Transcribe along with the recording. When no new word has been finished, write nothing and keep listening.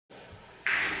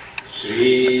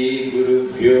Shri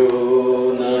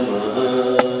Gurubhyo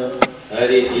Namaha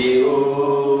Harihi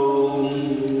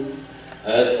Om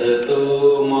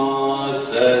Asato Ma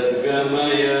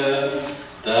Sadgamaya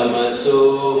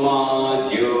Tamaso Ma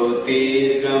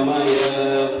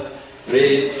Jyotirgamaya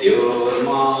Mrityor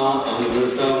Ma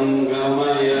Amrutam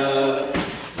Gamaya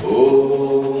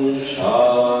Om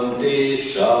Shanti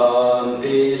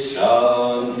Shanti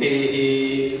Shanti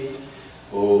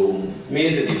Om.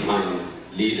 May the Divine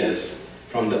lead us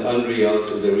from the unreal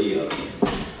to the real,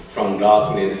 from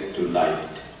darkness to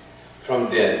light, from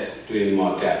death to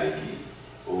immortality.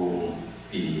 Om,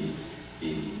 peace,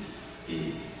 peace,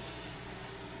 peace.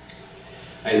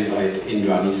 I invite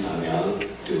Indrani Sanyal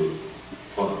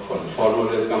for the formal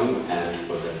welcome and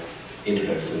for the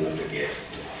introduction of the guest.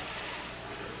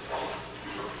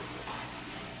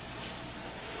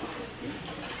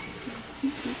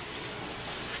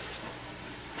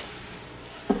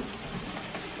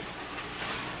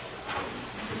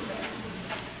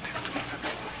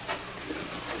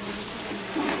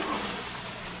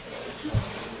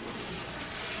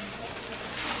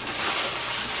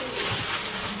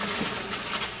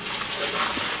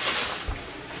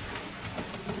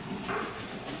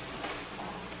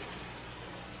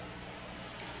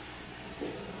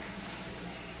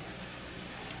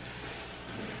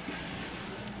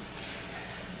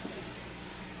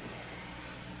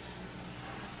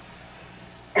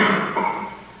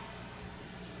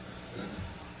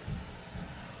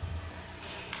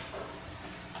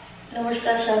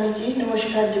 Namaskar Swamiji,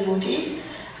 Namaskar devotees.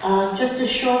 Just a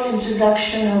short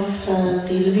introduction of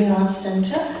the Living Arts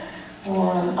Center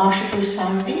on Ashutosh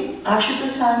Sanghvi.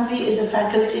 Ashutosh Sanghvi is a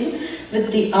faculty with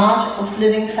the Art of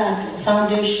Living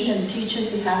Foundation and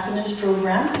teaches the Happiness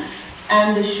Program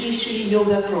and the Sri Sri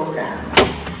Yoga Program.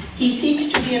 He seeks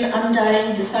to be an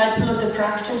undying disciple of the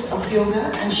practice of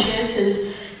yoga and shares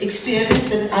his experience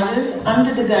with others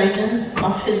under the guidance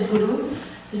of his Guru,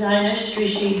 His Highness Sri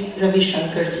Sri Ravi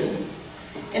Shankar Ji.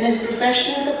 In his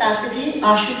professional capacity,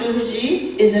 Ashutosh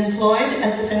Ji is employed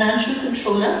as the financial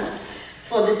controller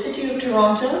for the City of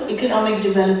Toronto Economic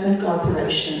Development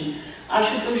Corporation.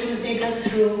 Ashutosh will take us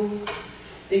through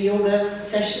the yoga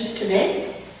sessions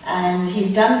today, and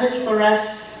he's done this for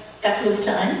us a couple of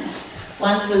times.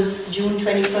 Once was June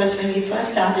 21st when we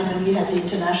first started, when we had the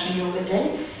International Yoga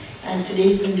Day, and today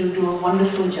he's going to do a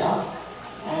wonderful job.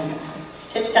 And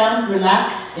sit down,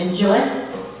 relax, enjoy.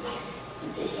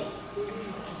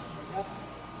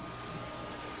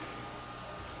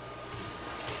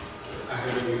 I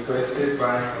have been requested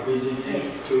by BGT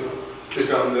to sit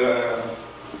on the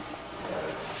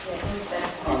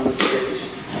stage.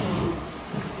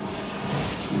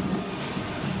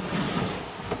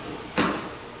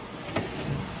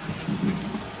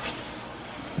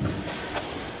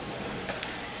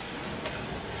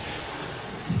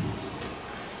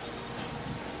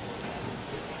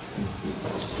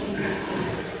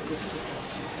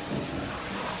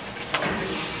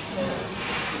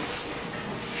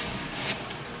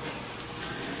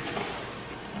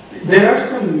 There are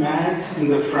some mats in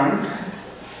the front,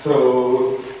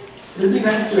 so it will be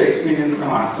nice to experience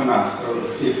some asanas. So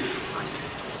if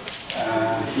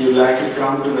you like to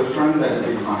come to the front, that will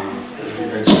be fine. That will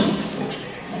be better.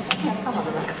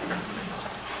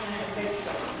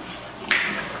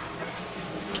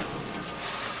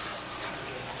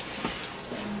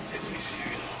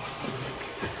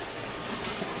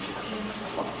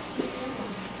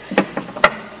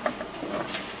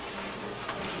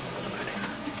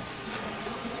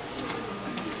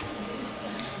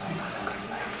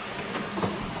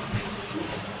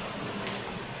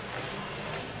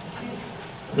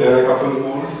 There are a couple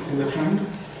more in the front.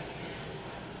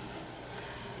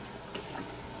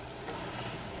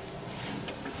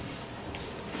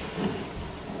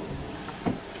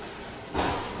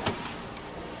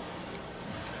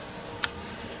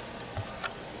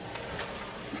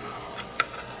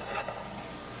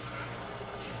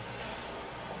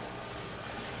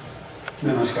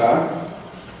 Namaskar.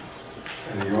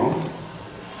 Hello.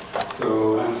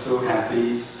 So I'm so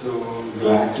happy, so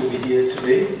glad to be here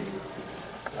today.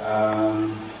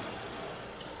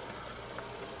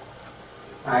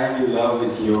 I am in love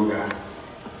with yoga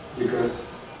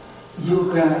because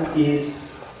yoga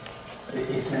is the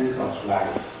essence of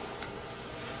life.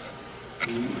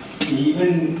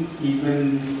 Even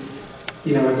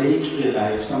in our day-to-day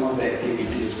life, some of the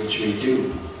activities which we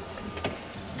do,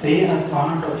 they are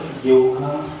part of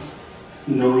yoga,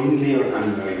 knowingly or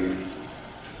unknowingly.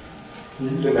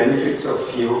 The benefits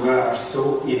of yoga are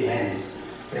so immense.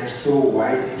 They are so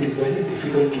wide, it is very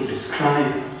difficult to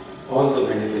describe all the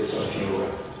benefits of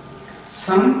yoga.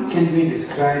 Some can be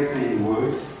described in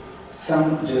words,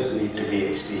 some just need to be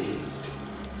experienced.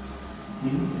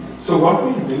 So what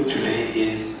we'll do today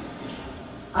is,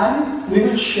 we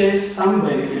will share some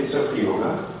benefits of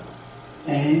yoga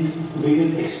and we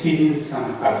will experience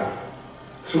some other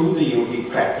through the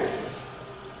yogic practices.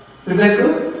 Is that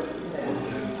good?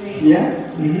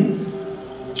 Yeah?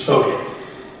 Okay.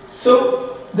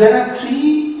 So there are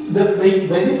the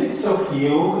benefits of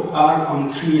yoga are on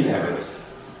 3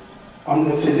 levels. On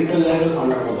the physical level,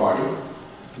 on our body,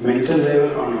 mental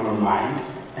level, on our mind,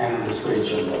 and on the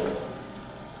spiritual level.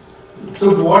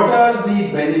 So what are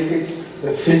the benefits,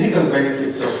 the physical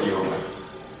benefits of yoga?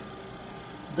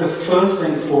 The first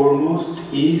and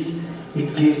foremost is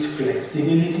it gives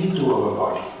flexibility to our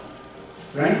body.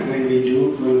 Right? When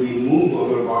we move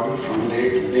our body from there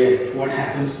to there, what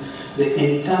happens? The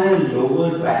entire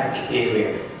lower back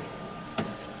area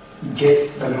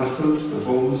gets the muscles,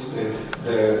 the bones,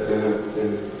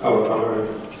 our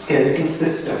skeletal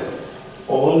system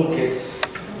all gets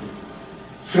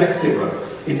flexible.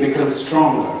 It becomes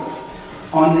stronger.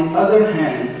 On the other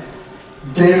hand,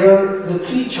 there are the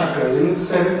 3 chakras, the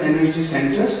 7 energy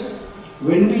centers.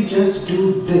 When we just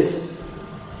do this,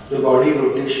 the body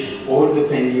rotation or the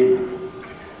pendulum,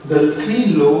 the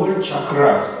 3 lower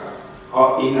chakras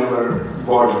are in our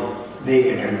body, they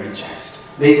get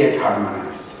energized, they get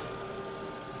harmonized.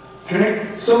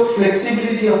 Correct? So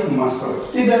flexibility of muscles.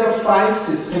 See, there are 5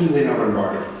 systems in our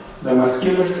body. The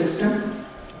muscular system,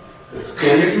 the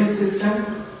skeletal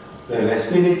system, the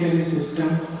respiratory system,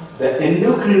 the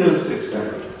endocrinal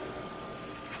system,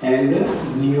 and the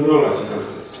neurological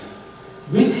system.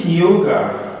 With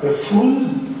yoga, the full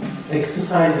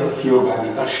exercise of yoga,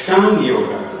 the Ashtanga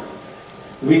yoga,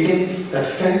 we can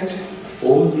affect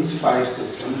all these 5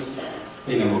 systems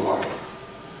in our body.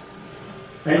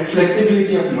 Right?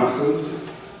 Flexibility of muscles,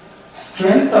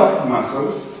 strength of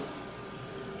muscles,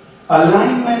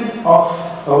 alignment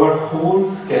of our whole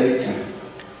skeleton.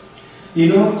 You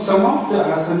know, some of the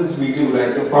asanas we do,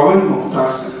 like the Pavan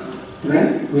Muktasana,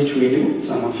 right? Which we do,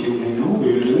 some of you may know,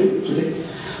 we will do it today.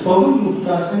 Pavan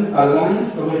Muktasana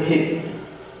aligns our hip.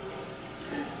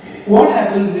 What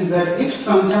happens is that if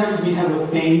sometimes we have a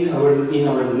pain in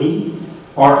our knee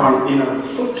or in our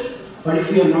foot, or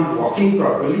if we are not walking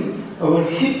properly, our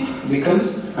hip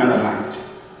becomes unaligned.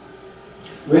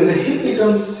 When the hip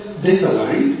becomes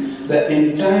disaligned, the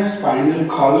entire spinal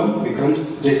column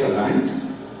becomes disaligned,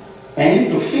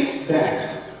 and to fix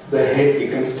that, the head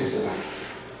becomes disaligned.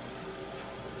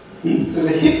 So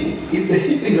the hip, if the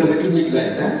hip is a little bit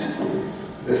like that,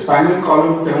 the spinal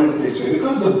column turns this way,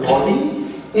 because the body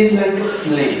is like a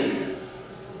flame.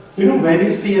 You know, when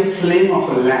you see a flame of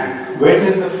a lamp, where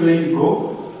does the flame go?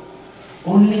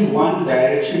 Only one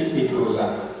direction it goes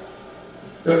up.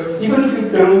 So even if you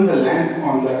turn the lamp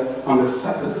on the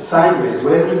sideways,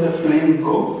 where will the flame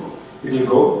go? It will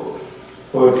go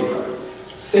vertical.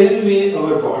 Same way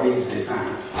our body is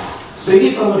designed. So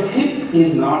if our hip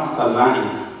is not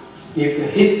aligned, if the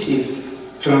hip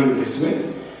is turned this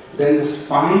way, then the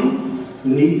spine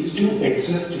needs to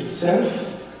adjust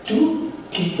itself to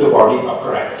keep the body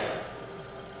upright.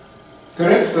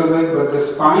 Correct? So but the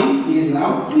spine is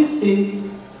now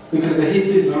twisting because the hip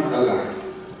is not aligned.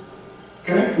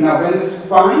 Correct? Now when the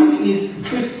spine is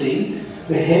twisting,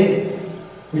 the head,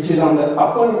 which is on the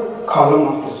upper column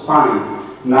of the spine,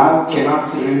 now cannot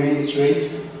remain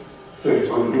straight, so it's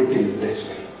going to tilt this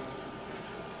way.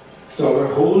 So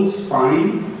our whole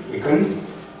spine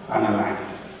becomes unaligned.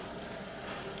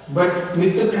 But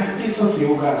with the practice of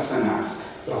yoga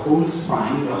asanas, the whole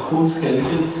spine, the whole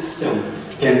skeletal system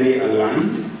can be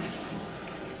aligned,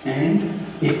 and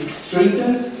it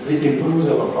straightens, it improves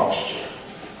our posture.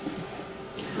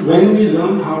 When we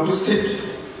learn how to sit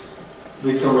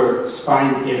with our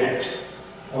spine erect,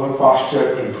 our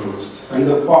posture improves. When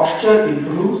the posture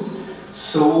improves,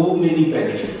 so many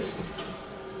benefits.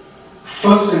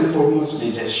 First and foremost,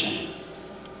 digestion.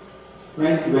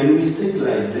 Right? When we sit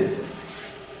like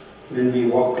this, when we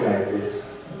walk like this,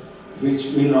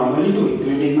 which we normally do,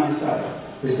 including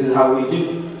myself, this is how we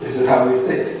do, this is how we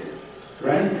sit.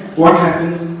 Right? What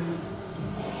happens?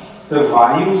 The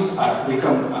vayus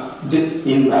become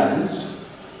imbalanced.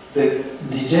 The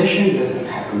digestion doesn't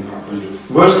happen properly.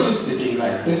 Versus sitting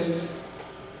like this,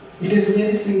 it is a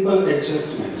very simple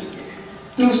adjustment.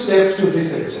 2 steps to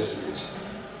this adjustment.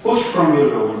 Push from your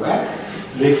lower back,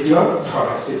 lift your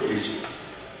thoracic region.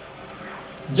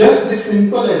 Just this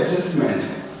simple adjustment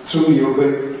through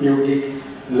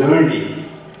yogic learning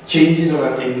changes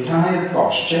our entire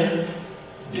posture,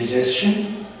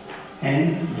 digestion,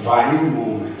 and vayu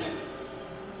movement.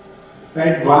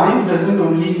 Right? Vayu doesn't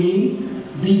only mean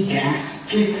the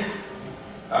gastric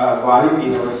vayu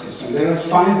in our system. There are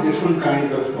 5 different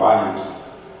kinds of vayus.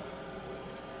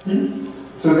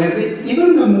 So that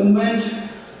even the movement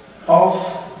of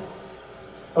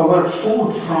our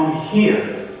food from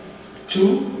here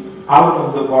to out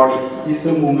of the body is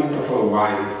the movement of a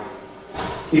vayu.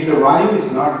 If the vayu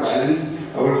is not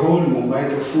balanced, our whole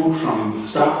movement of food from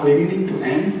start beginning to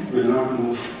end will not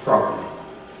move properly.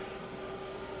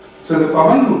 So the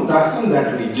Pavan Muktasana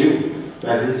that we do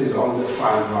balances all the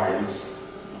 5 vayus.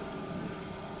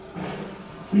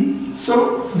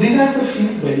 So these are the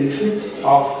few benefits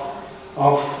of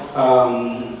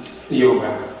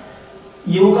yoga.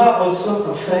 Yoga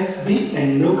also affects the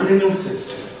endocrinal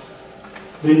system,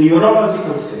 the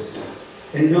neurological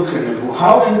system, endocrinal.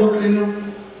 How endocrinal?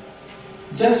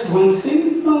 Just one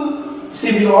simple,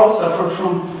 see, we all suffer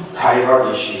from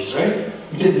thyroid issues, right?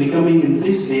 It is becoming in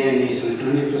this day and age, in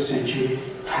the 21st century,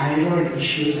 thyroid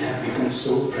issues have become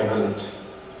so prevalent,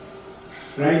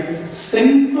 right?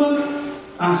 Simple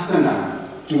asana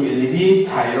to alleviate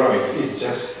thyroid is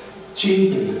just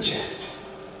chin to the chest.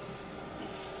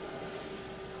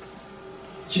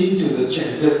 Chin to the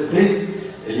chest, just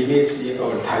this alleviates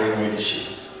our thyroid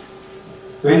issues.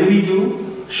 When we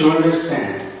do shoulder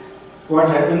stand, what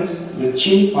happens? The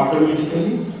chin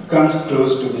automatically comes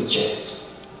close to the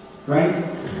chest, right?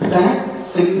 That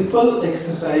simple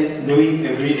exercise doing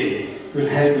every day will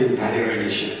help in thyroid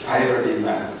issues, thyroid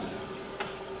imbalance.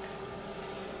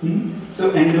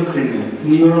 So endocrinal,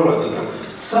 neurological.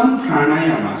 Some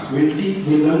pranayamas,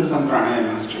 we'll learn some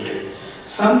pranayamas today.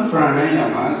 Some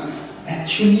pranayamas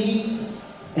actually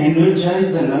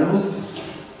energize the nervous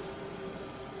system.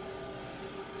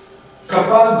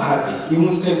 Kapalbhati, you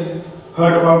must have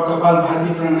heard about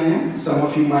Kapalbhati pranayama. Some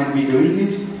of you might be doing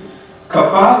it.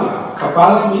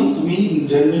 Kapala means, we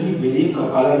generally believe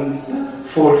Kapala means the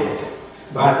forehead.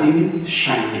 Bhati means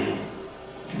shining.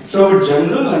 So our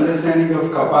general understanding of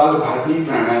Kapalbhati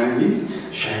pranayama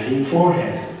means shining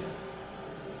forehead.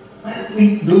 But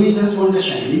do we just want a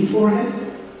shining forehead?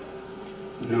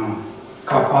 No.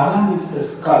 Kapala means the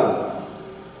skull.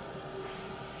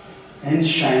 And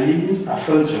shining is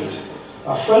effulgent.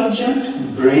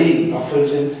 Effulgent brain,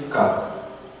 effulgent skull.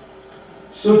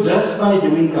 So just by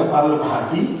doing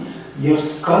Kapalabhati, your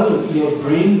skull, your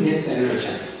brain gets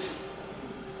energized.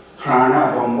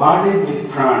 Prana, bombarded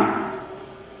with prana.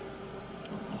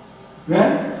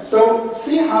 Right? So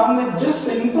see how much, just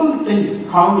simple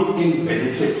things, how it can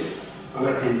benefit our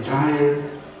entire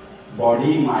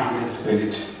body, mind and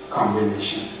spirit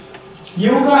combination.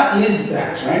 Yoga is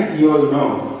that, right? You all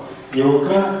know.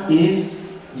 Yoga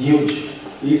is huge,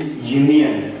 is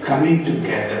union, coming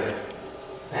together.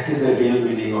 That is the real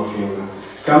meaning of yoga.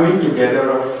 Coming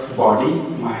together of body,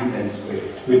 mind and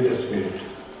spirit, with the spirit.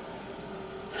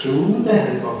 Through the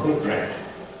help of the breath.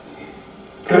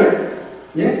 Correct?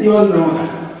 Yes, you all know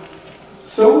that.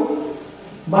 So,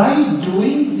 by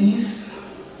doing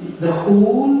this, the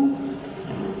whole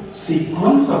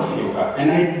sequence of yoga,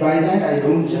 and by that I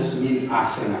don't just mean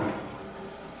asana.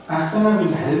 Asana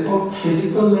will help on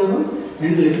physical level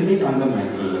and a little bit on the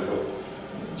mental level.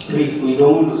 We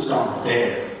don't want to stop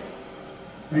there.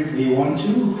 Right? We want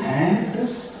to have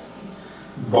this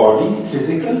body,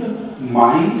 physical,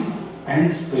 mind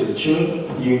and spiritual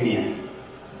union.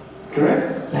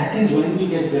 Correct? That is when we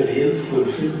get the real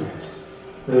fulfillment,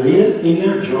 the real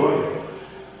inner joy,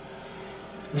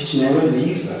 which never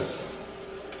leaves us.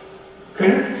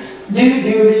 Correct? Do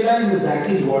you realize that that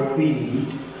is what we need?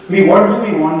 What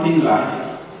do we want in life?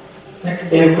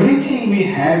 That everything we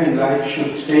have in life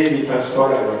should stay with us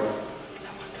forever.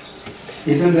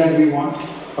 Isn't that we want?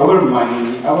 Our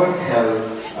money, our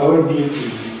health, our beauty,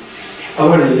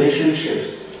 our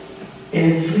relationships,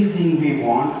 everything we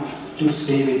want to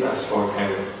stay with us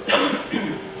forever.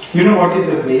 You know what is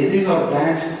the basis of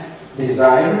that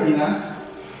desire in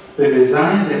us? The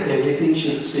desire that everything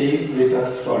should stay with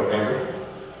us forever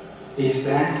is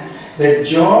that the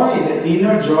joy, the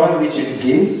inner joy which it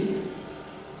gives,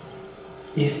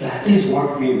 that is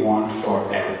what we want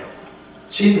forever.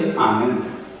 Chid Anand.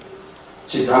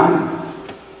 Chidanand.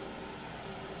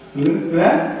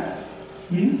 Right?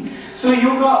 So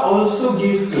yoga also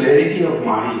gives clarity of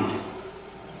mind,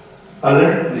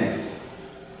 alertness,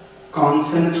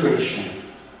 concentration,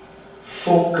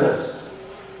 focus,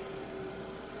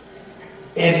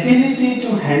 ability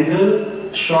to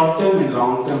handle short-term and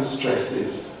long-term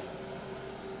stresses.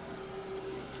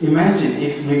 Imagine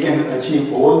if we can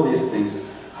achieve all these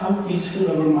things, how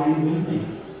peaceful our mind will be,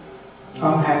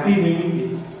 how happy we will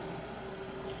be.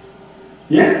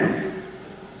 Yeah?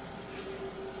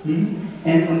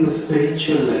 And on the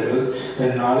spiritual level,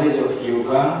 the knowledge of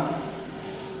yoga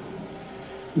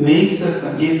makes us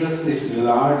and gives us this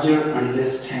larger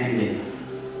understanding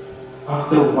of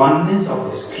the oneness of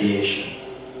this creation.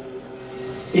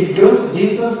 It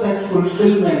gives us that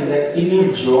fulfillment, that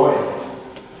inner joy.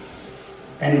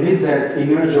 And with that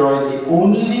inner joy, the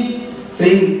only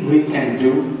thing we can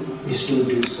do is to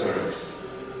do service.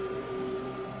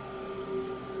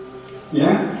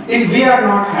 Yeah? If we are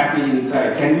not happy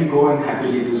inside, can we go and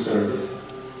happily do service?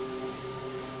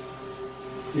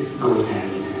 It goes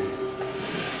hand in hand.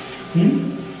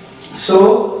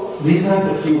 So, these are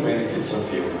the few benefits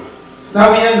of yoga.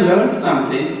 Now we have learned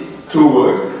something through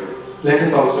words. Let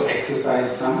us also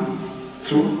exercise some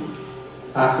through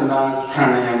asanas,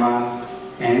 pranayamas,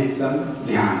 and some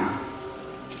dhyana.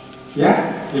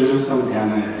 Yeah? We'll do some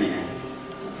dhyana at the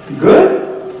end. Good?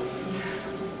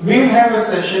 We will have a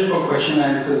session for question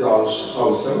and answers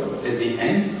also at the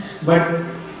end. But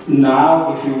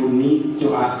now, if you need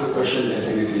to ask a question,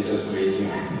 definitely just raise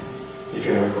your hand. If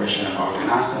you have a question about an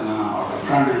asana or a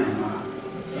pranayama.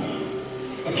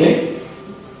 Okay?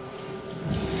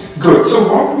 Good. So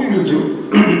what we will do,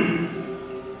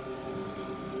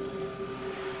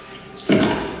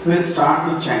 we'll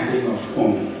start with chanting of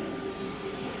Om.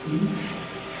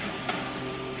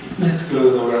 Let's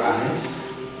close our eyes.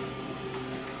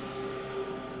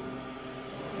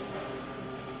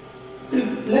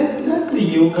 Let the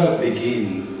yoga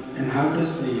begin. And how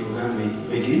does the yoga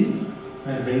begin?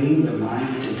 By bringing the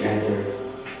mind together.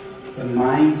 The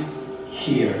mind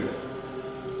here.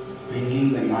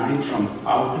 Bringing the mind from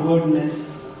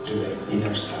outwardness to the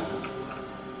inner self.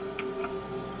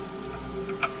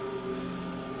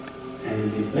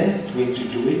 And the best way to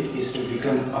do it is to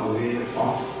become aware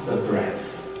of the breath.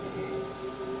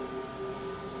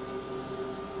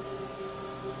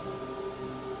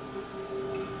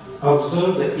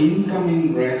 Observe the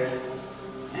incoming breath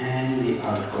and the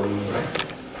outgoing breath.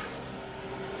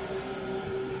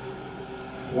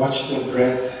 Watch the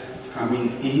breath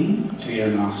coming in to your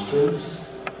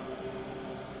nostrils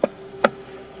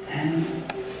and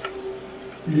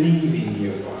leaving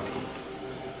your body.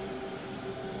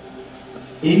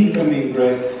 Incoming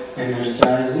breath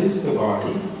energizes the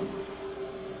body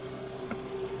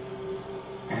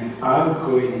and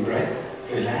outgoing breath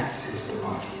relaxes the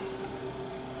body.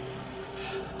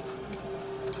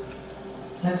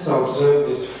 Let's observe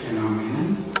this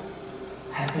phenomenon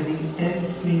happening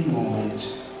every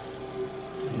moment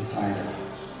inside of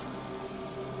us.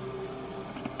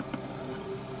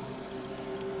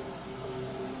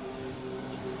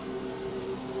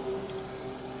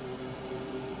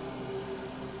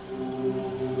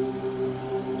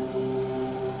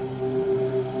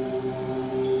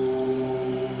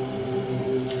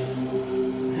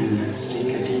 And let's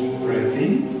take a deep breath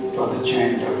in for the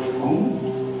chant of Om.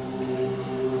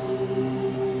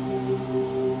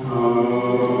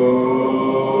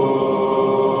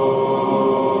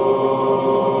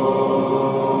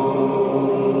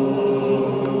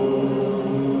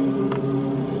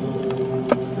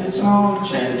 Let's all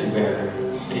chant together.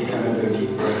 Take another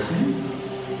deep breath in.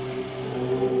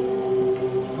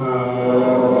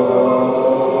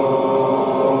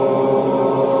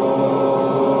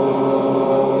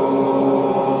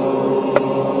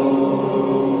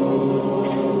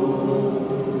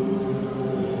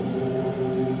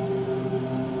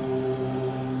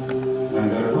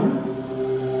 Another one.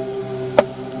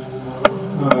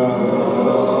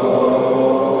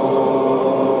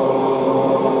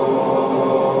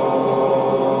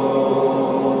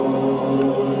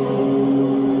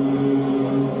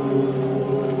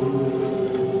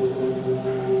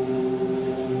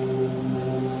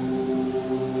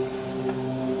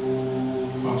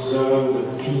 Observe the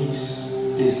peace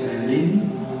descending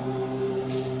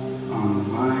on the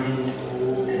mind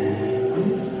and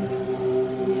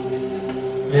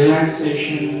the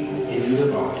relaxation in the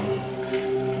body.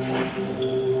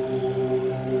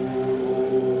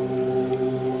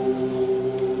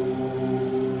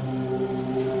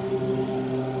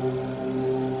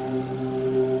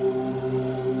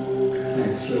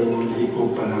 Let's slowly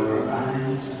open our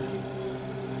eyes.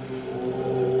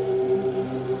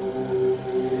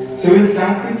 So we'll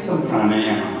start with some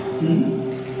pranayama.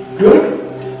 Good?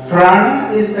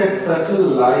 Prana is that subtle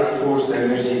life force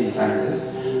energy inside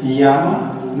us.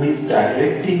 Yama means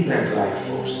directing that life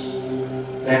force.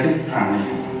 That is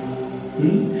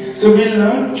pranayama. So we'll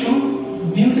learn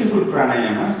two beautiful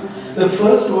pranayamas. The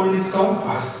first one is called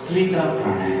Bhastrika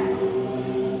Pranayama.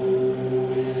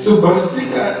 So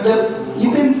Bhastrika,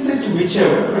 you can sit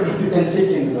whichever, but if you can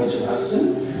sit in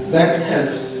Vajrasana, that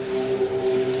helps.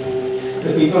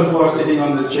 The people who are sitting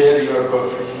on the chair, you are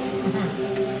perfect.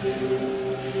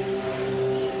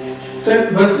 So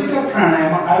in Bhastrika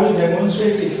Pranayama, I will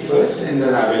demonstrate it first and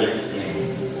then I will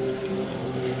explain.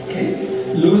 Okay?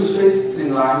 Loose fists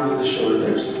in line with the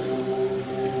shoulders.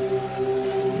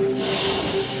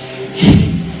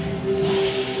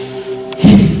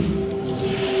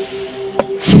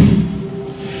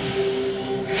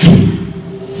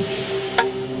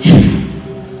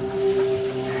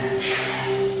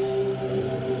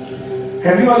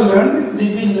 Have you all learned this?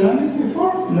 Did we learn it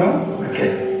before? No?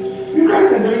 Okay. You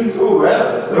guys are doing so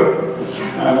well, so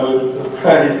I'm a little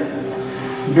surprised.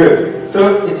 Good.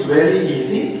 So it's very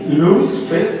easy. Loose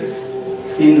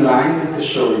fists in line with the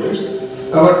shoulders.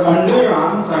 Our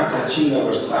underarms are touching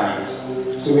our sides.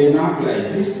 So we're not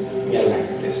like this, we are like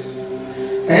this.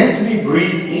 As we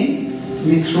breathe in,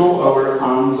 we throw our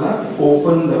arms up,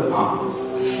 open the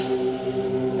palms.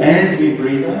 As we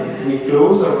breathe out, we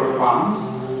close our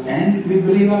palms and we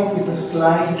breathe out with a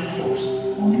slight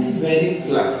force, only very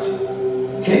slight.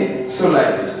 Okay? So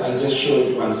like this, I'll just show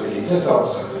it once again, just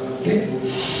observe. Okay?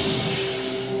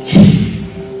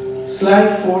 Slight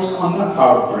force on the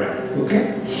out breath.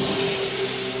 Okay?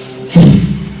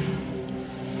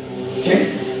 Okay?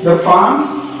 The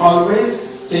palms always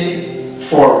stay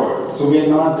forward. So we are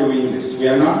not doing this. We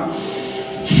are not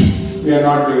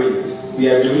doing this. We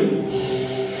are doing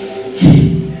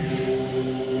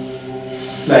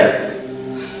like this.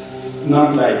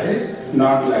 Not like this,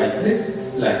 not like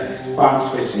this, like this. Palms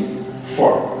facing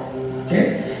forward.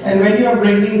 Okay? And when you are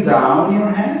bringing down your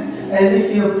hands, as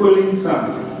if you are pulling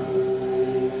something.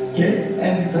 Okay?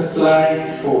 And with a slight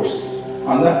force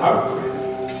on the out breath.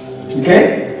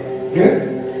 Okay? Good?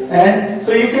 And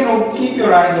so you can keep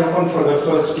your eyes open for the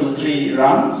first 2-3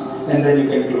 rounds and then you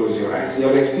can close your eyes.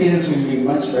 Your experience will be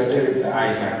much better if the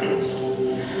eyes are closed.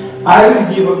 I will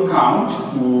give a count,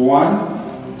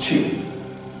 1, 2.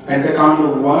 At the count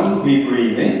of 1, we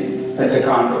breathe in. At the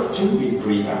count of 2, we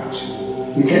breathe out.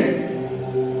 Okay?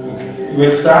 Okay.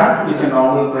 We'll start with a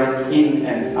normal breath in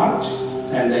and out,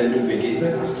 and then we'll begin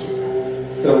the Bhastrika.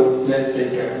 So let's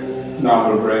take a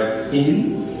normal breath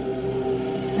in,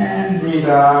 and breathe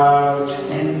out.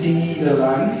 Empty the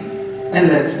lungs, and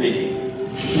let's begin.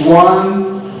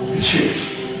 1,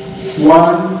 2.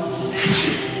 1,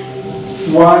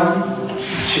 2. 1,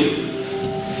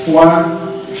 2. 1,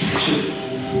 2.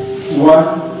 1, 2.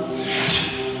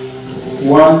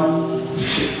 1,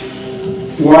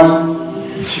 2. 1,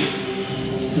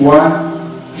 2.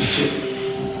 1, 2.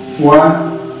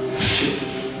 1,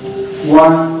 2.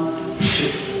 1,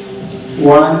 2.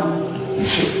 1,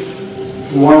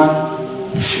 2.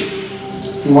 1,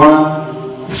 2.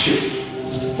 1,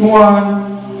 2.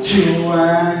 1, 2,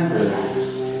 and relax.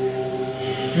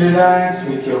 Relax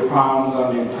with your palms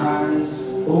on your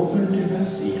thighs, open to the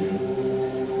ceiling.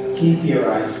 Keep your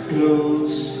eyes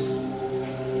closed.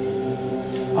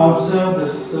 Observe the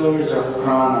surge of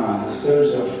prana, the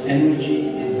surge of energy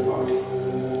in the body.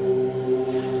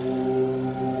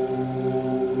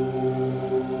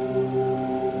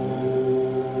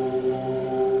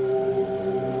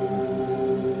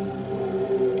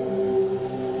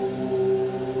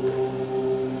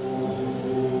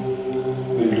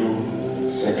 We'll do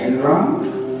second round.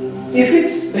 If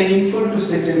it's painful to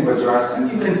sit in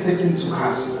Vajrasana, you can sit in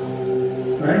Sukhasana.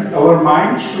 Right? Our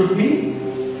mind should be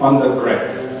on the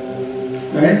breath.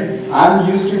 Right? I'm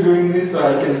used to doing this, so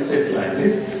I can sit like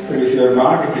this. But if you're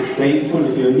not, if it's painful,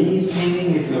 if your knee is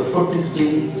paining, if your foot is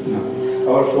paining, no.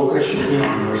 Our focus should be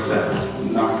on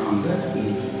ourselves, not on the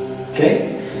knee.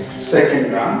 Okay?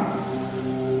 Second round.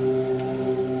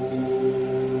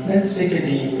 Let's take a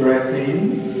deep breath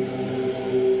in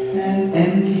and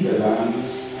empty the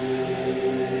lungs.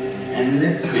 And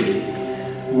let's begin.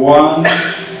 1,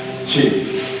 2.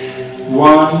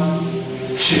 1,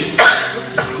 2.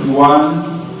 1,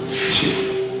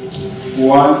 2.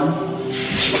 1, 2.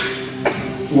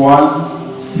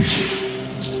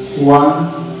 1, 2. 1,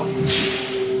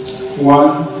 2. 1,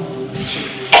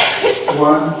 2.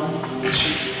 1,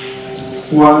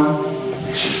 2. 1,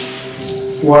 2. 1,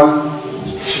 2. 1,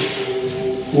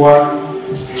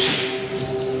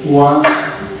 2. 1,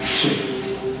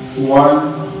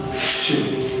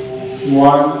 2. 1, 2.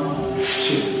 1,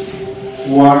 2.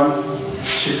 1,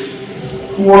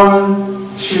 2.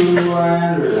 1, 2,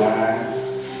 and relax.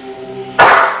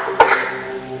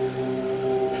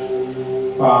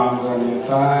 Palms on your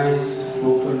thighs,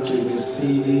 open to the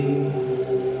ceiling.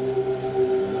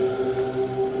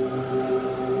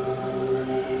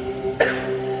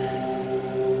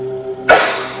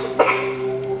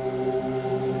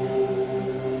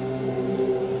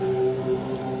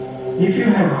 If you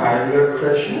have high blood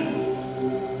pressure,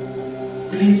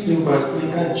 please do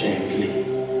Bhastrika gently,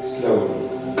 slowly.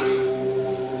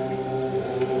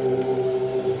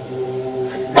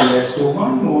 let's do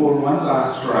one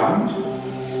last round.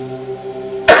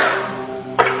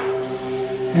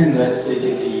 And let's take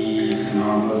a deep,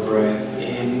 normal breath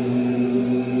in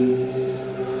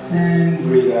and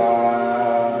breathe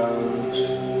out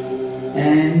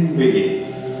and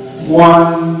begin. 1,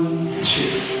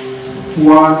 2,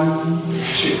 1,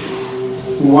 2,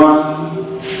 1,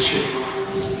 2,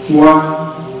 1,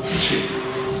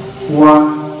 2,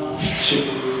 1, 2,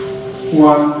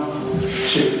 1,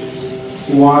 2,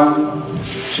 1,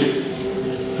 2,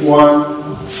 1, 2, 1,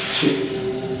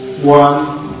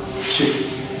 2,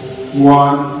 1, 2,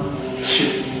 1,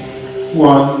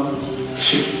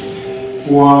 2,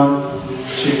 1, 2, 1,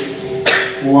 2,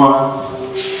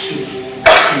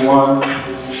 1,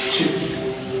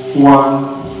 2, 1,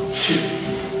 2,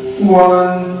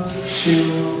 1, 2,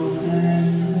 and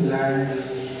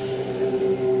relax.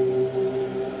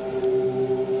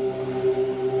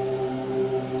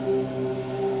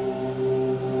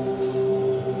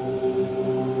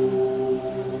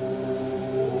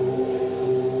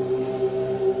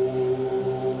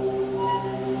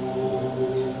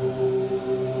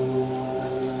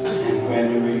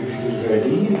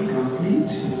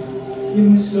 You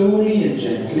may slowly and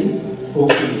gently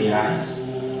open the eyes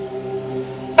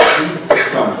and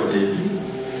sit comfortably.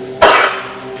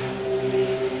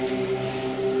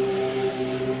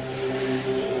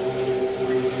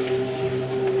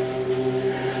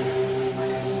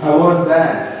 How was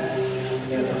that?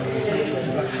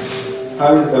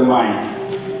 How is the mind?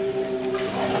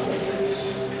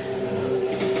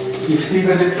 You see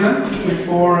the difference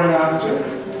before and after?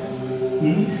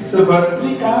 So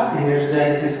Bhastrika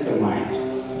energizes the mind.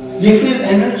 Do you feel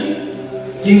energy?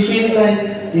 Do you feel like,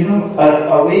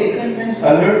 awakeness,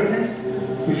 alertness?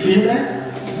 You feel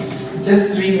that?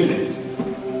 Just 3 minutes.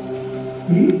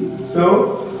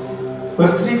 So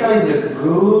Bhastrika is a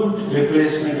good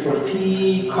replacement for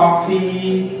tea,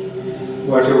 coffee,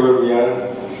 whatever we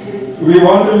are. We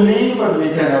want to leave but we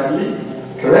cannot leave.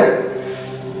 Correct?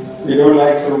 We don't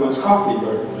like so much coffee,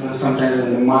 but sometimes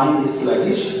when the mind is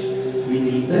sluggish, we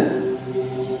need the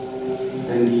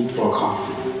need for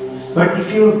coffee. But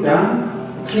if you've done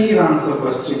 3 rounds of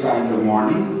Bhastrika in the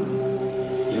morning,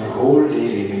 your whole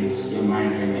day remains, your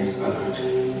mind remains alert.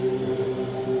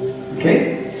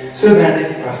 Okay? So that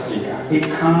is Bhastrika. It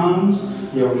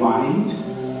calms your mind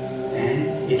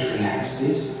and it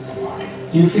relaxes the body.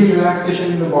 Do you feel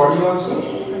relaxation in the body also?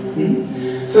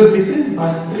 So this is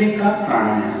Bhastrika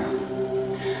Pranayama.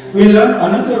 We'll learn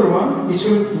another one which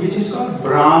is called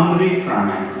Bhramari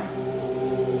Pranayama.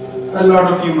 A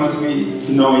lot of you must be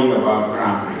knowing about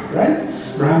Bhramari, right?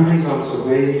 Bhramari is also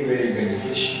very, very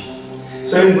beneficial.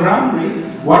 So in Bhramari,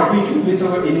 what we do with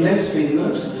our index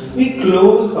fingers, we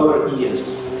close our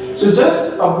ears. So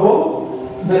just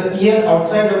above the ear,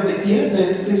 outside of the ear, there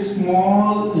is this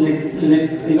small,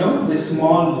 this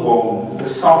small bone, the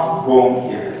soft bone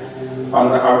here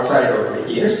on the outside of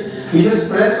the ears. We just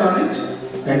press on it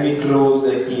and we close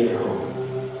the ear hole.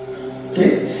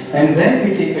 Okay? And then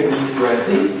we take a deep breath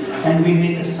in and we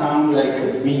make a sound like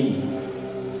a bee.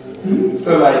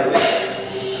 So like that.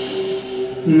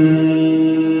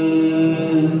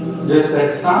 Just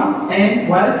that sound, and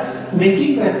whilst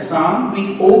making that sound,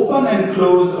 we open and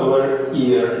close our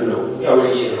ear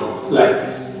hole like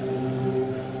this.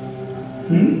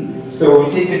 So we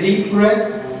take a deep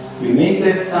breath, we make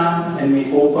that sound, and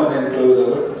we open and close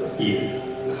our ear.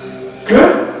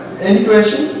 Good? Any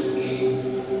questions?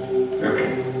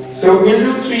 Okay. So we'll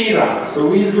do 3 rounds. So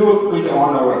we'll do it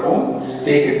on our own.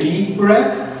 Take a deep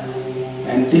breath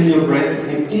until your breath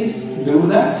empties. Do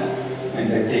that. And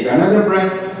then take another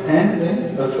breath and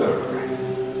then a third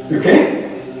breath. Okay?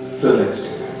 So let's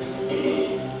do that.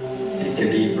 Take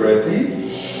a deep breath in.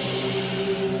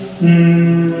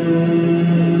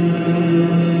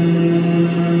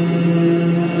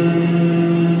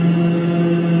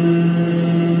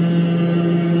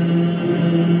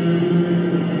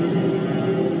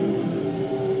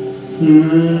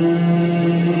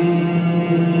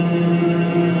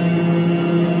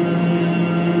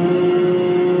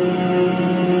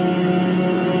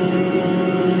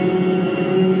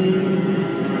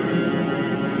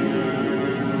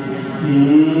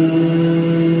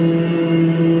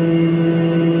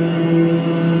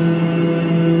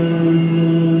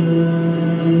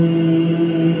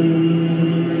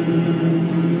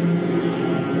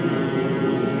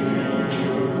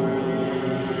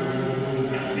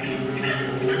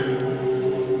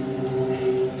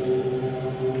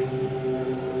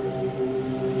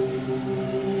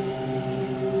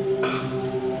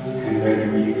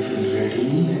 Whenever you feel ready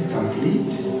and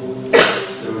complete,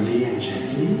 slowly and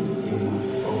gently you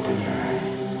open your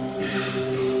eyes.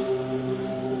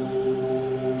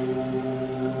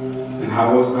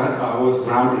 How was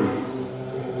Brahmari?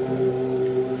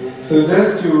 So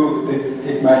just to,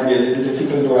 it might be a little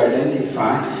difficult to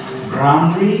identify.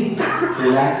 Brahmari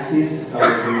relaxes our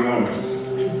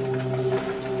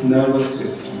nervous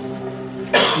system.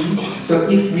 So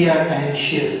if we are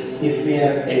anxious, if we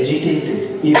are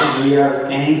agitated, if we are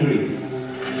angry,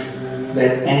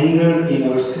 that anger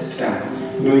in our system,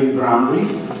 doing Brahmari,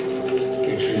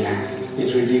 it relaxes,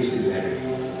 it reduces everything.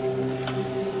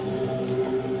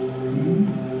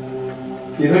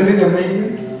 Isn't it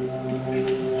amazing?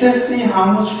 Just see how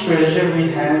much treasure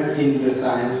we have in the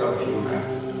science of yoga.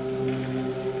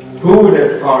 Who would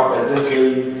have thought that just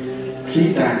doing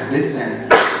 3 times this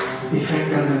and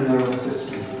effect on the nervous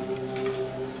system?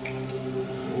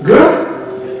 Good?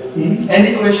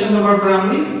 Any questions about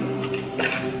Brahmari?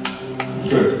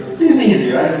 Good. This is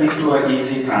easy, right? These 2 are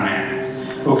easy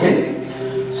pranayamas. Okay?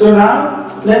 So now,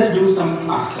 let's do some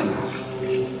asanas.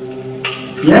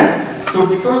 Yeah? So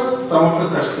because some of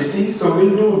us are sitting, so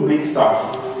we'll do a mix of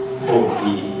both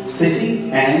the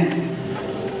sitting and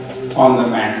on the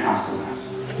mat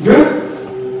asanas. Good?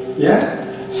 Yeah?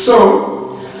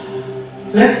 So,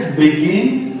 let's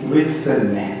begin with the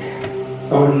neck.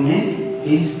 Our neck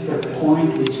is the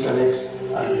point which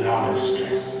collects a lot of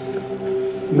stress.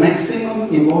 Maximum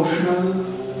emotional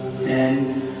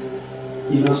and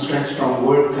stress from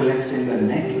work collects in the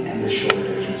neck and the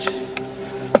shoulder region.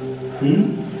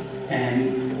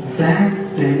 And that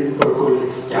then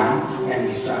percolates down and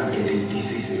we start getting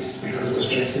diseases because the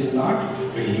stress is not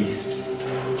released.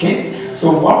 Okay?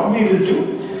 So what we will do,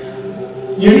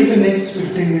 during the next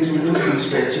 15 minutes we'll do some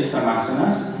stretches, some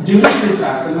asanas. During these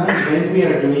asanas, when we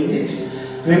are doing it,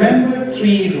 remember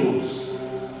 3 rules.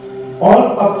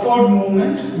 All upward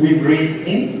movement, we breathe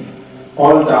in.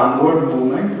 All downward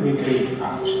movement, we breathe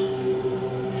out.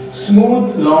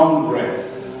 Smooth, long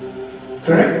breaths.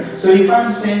 Correct? So if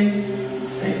I'm saying,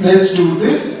 let's do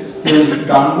this, then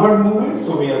downward movement,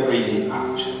 so we are breathing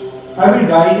out. I will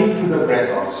guide you through the breath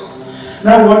also.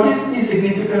 Now what is the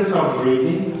significance of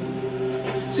breathing?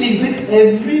 See, with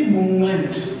every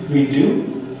movement we do,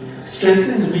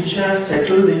 stresses which are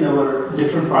settled in our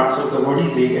different parts of the body,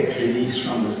 they get released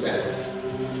from the cells.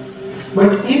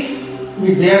 But if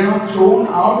they are not thrown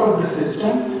out of the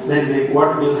system, then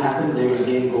what will happen? They will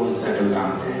again go and settle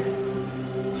down there.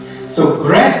 So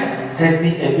breath has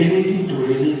the ability to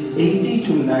release 80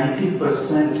 to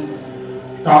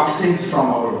 90% toxins from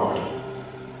our body.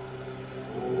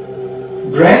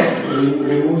 Breath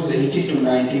removes 80 to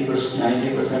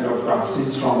 90% of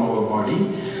toxins from our body.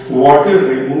 Water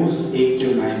removes 8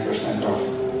 to 9% of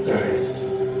the rest.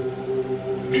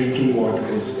 Drinking water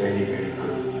is very, very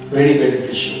good. Very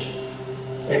beneficial.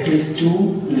 At least 2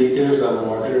 liters of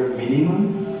water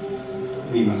minimum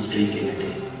we must drink in a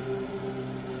day.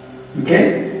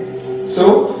 Okay?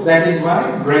 So that is why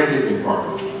breath is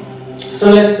important.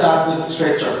 So let's start with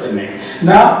stretch of the neck.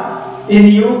 Now, in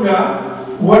yoga,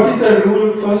 what is the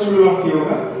rule, first rule of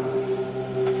yoga?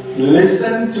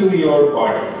 Listen to your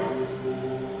body.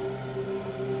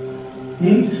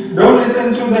 Don't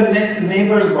listen to the next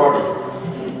neighbor's body.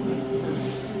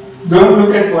 Don't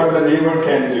look at what the neighbor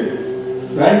can do.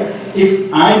 Right?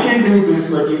 If I can do this,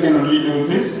 but you can only do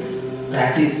this,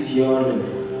 that is your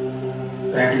limit.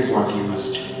 That is what you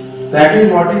must do. That is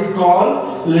what is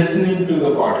called listening to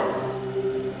the body.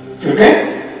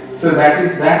 Okay? So that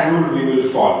is that rule we will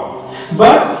follow.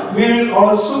 But we will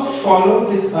also follow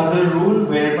this other rule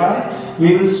whereby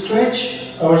we will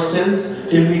stretch ourselves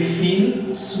till we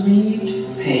feel sweet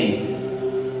pain.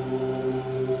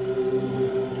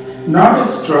 Not a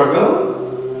struggle,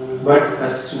 but a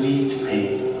sweet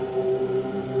pain.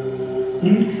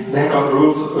 That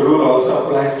rule also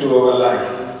applies to our life.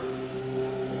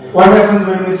 What happens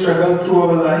when we struggle through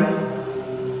our life?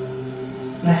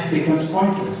 Life becomes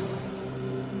pointless.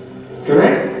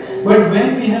 Correct? But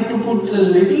when we have to put a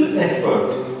little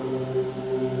effort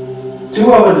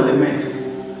to our limit,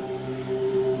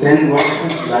 then what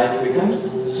happens? Life becomes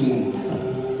smooth.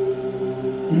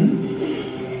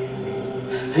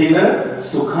 Sthira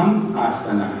Sukham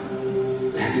Asana.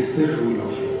 That is the rule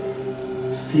of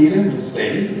yoga. Sthira is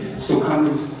steady, Sukham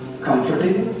is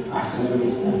comfortable, Asana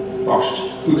is the posture.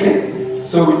 Okay?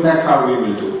 So that's how we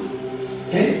will do.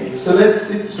 Okay? So let's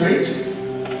sit straight.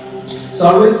 It's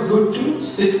always good to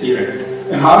sit erect.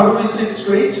 And how do we sit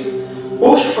straight?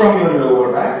 Push from your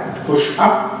lower back, push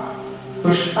up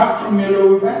from your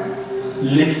lower back,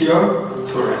 lift your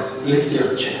thoracic, lift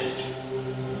your chest.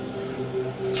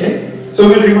 Okay? So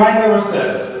we'll remind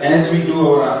ourselves as we do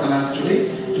our asanas today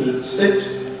to sit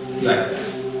like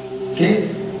this. Okay?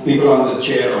 People on the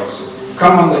chair also.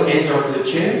 Come on the edge of the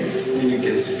chair, then you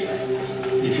can sit like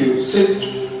this. If you sit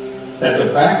at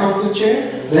the back of the chair,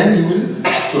 then you will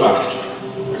slouch.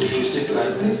 But if you sit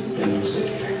like this, then you sit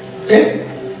erect. Okay?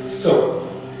 So,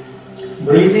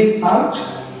 breathing out,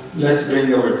 let's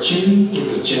bring our chin to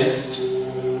the chest.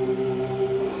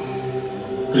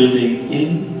 Breathing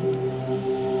in,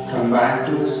 come back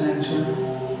to the center.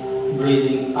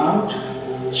 Breathing out,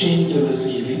 chin to the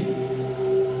ceiling.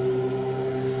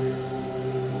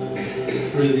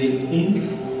 Breathing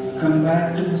in, come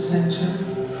back to the center.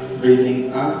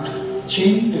 Breathing out,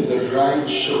 chin to the right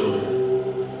shoulder.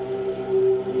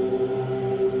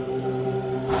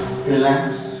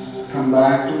 Relax, come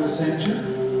back to the center.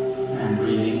 And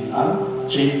breathing out,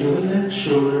 chin to the left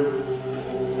shoulder.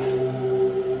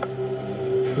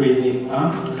 Breathing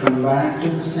out, come back to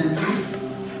the center.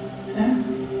 And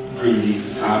breathing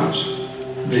out.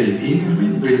 Breathing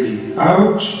in, breathing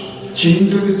out. Chin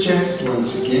to the chest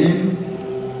once again.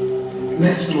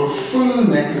 Let's do a full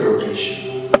neck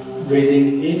rotation.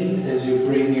 Breathing in as you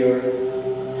bring your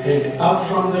head up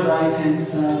from the right hand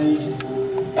side.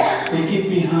 Take it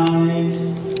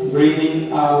behind.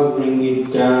 Breathing out, bring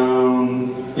it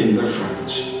down in the front.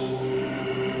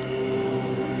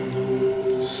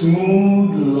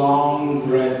 Smooth, long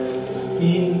breaths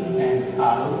in and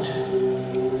out.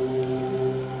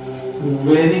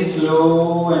 Very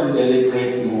slow and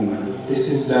deliberate movement. This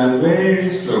is done very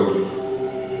slowly.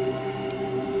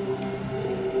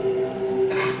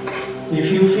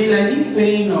 If you feel any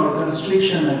pain or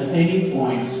constriction at any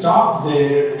point, stop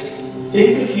there,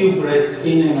 take a few breaths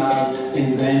in and out,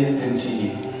 and then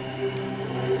continue.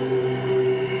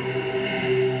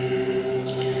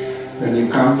 When you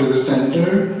come to the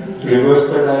center, reverse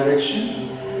the direction.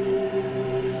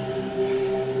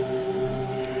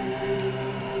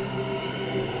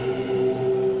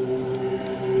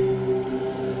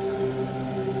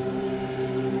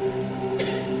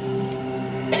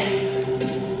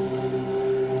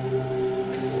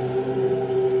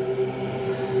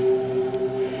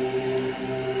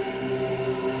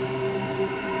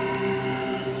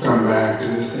 Come back to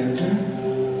the center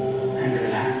and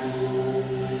relax.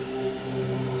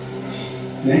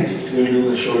 Next, we'll do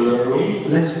the shoulder roll.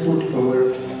 Let's put our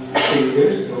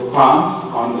fingers or palms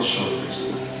on the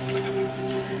shoulders.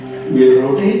 We'll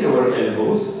rotate our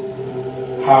elbows.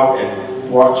 However,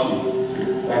 watch me.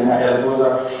 When my elbows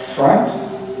are front,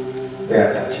 they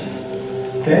are touching.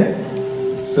 Okay?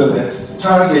 So let's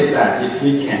target that if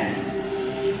we can.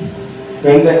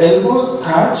 When the elbows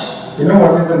touch, you know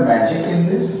what is the magic in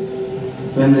this?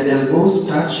 When the elbows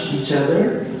touch each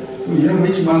other, you know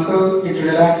which muscle it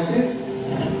relaxes?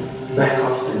 Back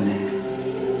of the neck,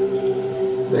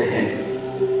 the head.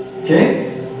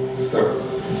 Okay? So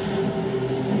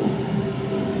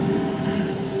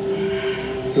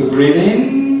breathe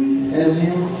in as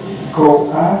you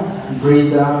go up,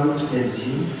 breathe out as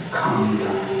you come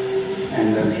down.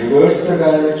 And then reverse the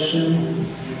direction.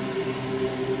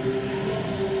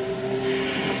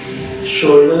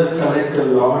 Shoulders collect a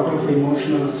lot of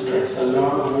emotional stress, a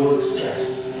lot of work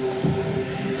stress.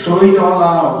 Throw it all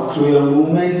out through your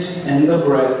movement and the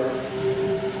breath.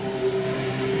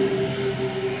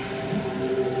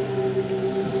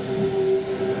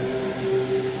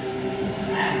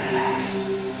 And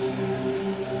relax.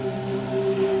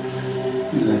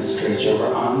 Let's stretch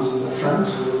our arms in the front,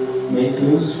 make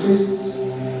loose fists,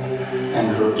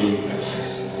 and rotate the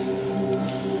fists.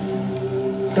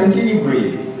 Continue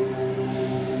breathing.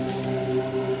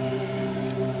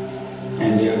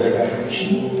 And the other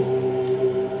direction.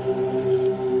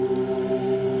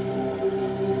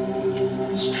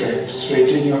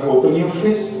 Straighten your, open your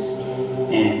fists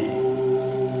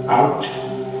and out.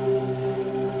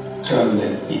 Turn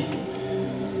them in.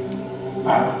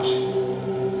 Out.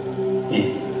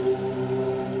 In.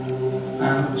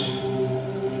 Out.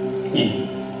 In.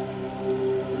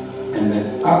 And then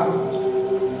up.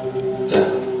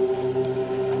 Down.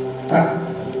 Up.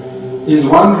 Is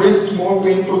one wrist more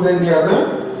painful than the other?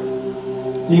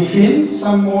 Do you feel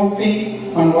some more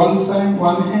pain on one side,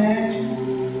 one hand?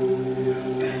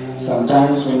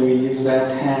 Sometimes when we use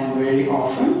that hand very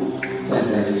often,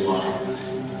 then that is what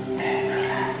happens. And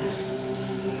relax.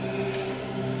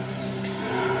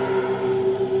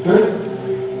 Good?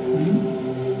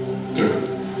 Good.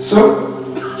 So,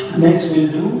 next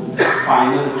we'll do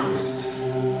spinal twist.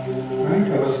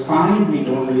 Right? Our spine, we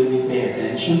don't really pay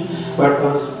attention, but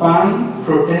our spine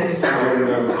protects our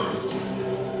nervous system.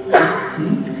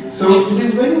 So it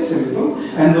is very simple,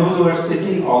 and those who are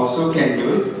sitting also can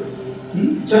do it.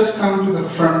 Just come to the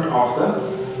front of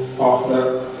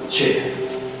the chair,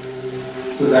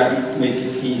 so that will make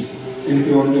it easy. And if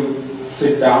you want to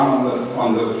sit down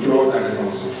on the floor, that is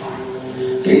also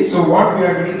fine. Okay, so what we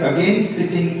are doing, again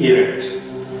sitting erect.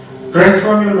 Press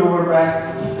from your lower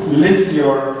back, lift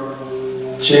your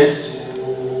chest,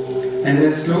 and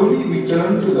then slowly we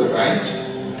turn to the right.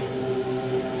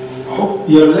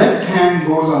 Your left hand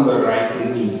goes on the right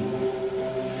knee,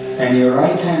 and your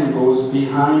right hand goes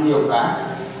behind your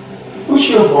back.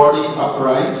 Push your body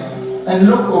upright and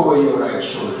look over your right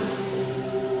shoulder.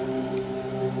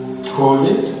 Hold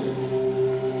it.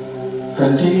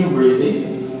 Continue breathing.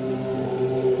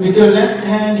 With your left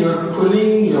hand, you are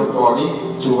pulling your body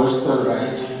towards the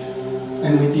right,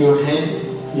 and with your head,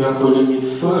 you are pulling it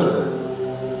further.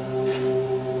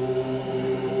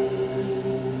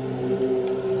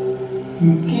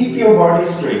 Keep your body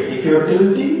straight. If you are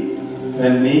tilting,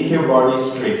 then make your body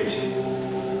straight.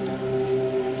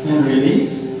 And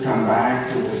release, come back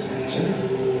to the center.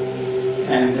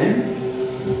 And then,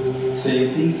 same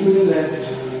thing to the left.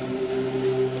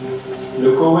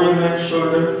 Look over your left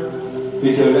shoulder.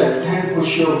 With your left hand,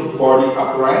 push your body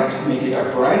upright, make it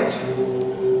upright.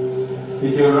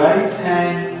 With your right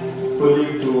hand, pull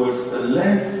it towards the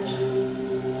left.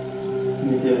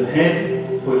 With your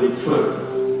head, pull it further.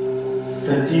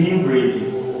 Continue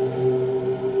breathing.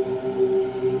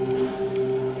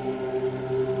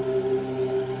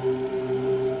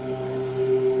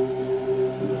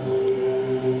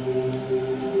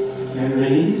 And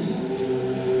release.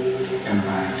 Come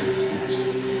back to the center.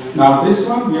 Now this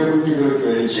one we are going to do it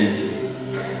very gently.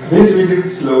 This we do it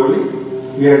slowly.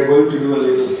 We are going to do a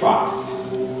little fast.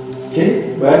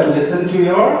 Okay? But listen to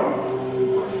your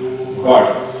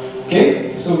body.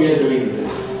 Okay? So we are doing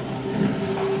this.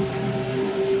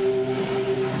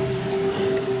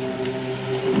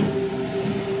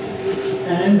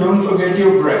 And don't forget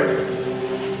your breath.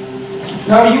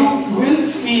 Now you will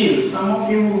feel, some of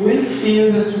you will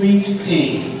feel the sweet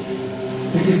pain.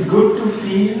 It is good to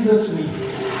feel the sweet pain.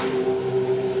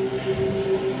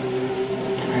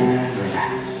 And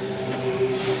relax.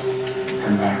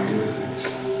 Come back to the center.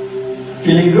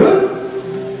 Feeling good?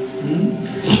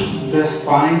 The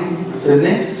spine, the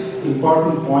next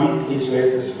important point is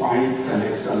where the spine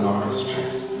collects a lot of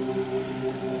stress.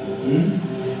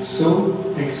 So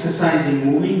exercising,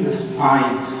 moving the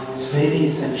spine is very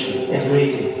essential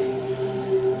every day.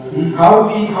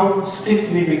 How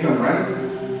stiff we become, right?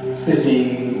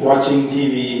 Sitting, watching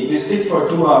TV. We sit for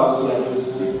 2 hours like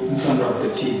this in front of the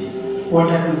TV. What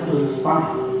happens to the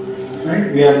spine?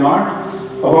 Right? We are not,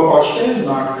 our posture is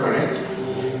not correct.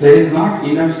 There is not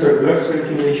enough blood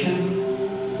circulation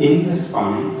in the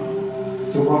spine.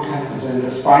 So what happens? And the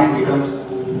spine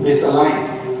becomes misaligned.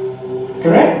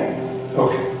 Correct?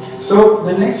 Okay. So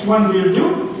the next one we'll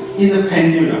do is a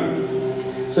pendulum.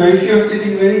 So if you're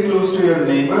sitting very close to your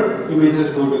neighbor, you may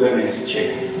just go to the next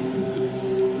chair.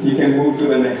 You can move to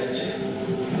the next chair.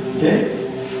 Okay?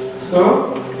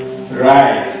 So,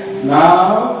 right.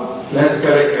 Now, let's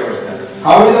correct ourselves.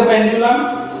 How is a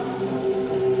pendulum?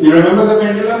 You remember the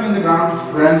pendulum in the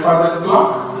grandfather's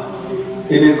clock?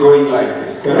 It is going like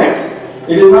this, correct?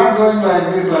 It is not going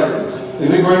like this, like this.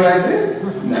 Is it going like this?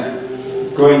 No.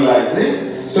 It's going like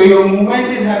this. So your movement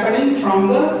is happening from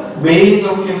the base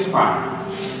of your spine.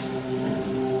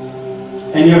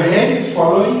 And your head is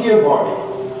following your body.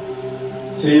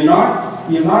 So you're not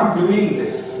doing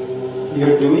this.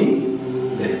 You're doing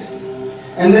this.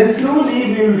 And then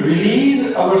slowly we will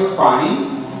release our spine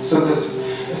so the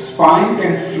spine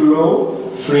can flow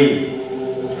freely.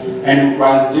 And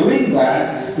whilst doing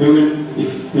that, we'll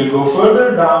go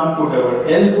further down, put our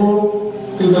elbow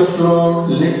to the floor,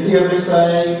 lift the other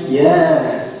side.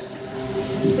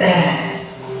 Yes.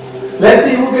 Yes. Let's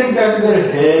see who can touch their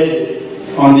head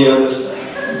on the other side.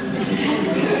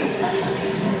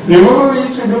 Remember we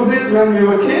used to do this when we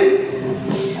were kids?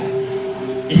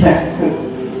 Yes.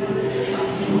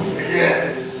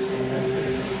 Yes.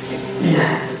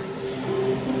 Yes.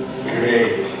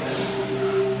 Great.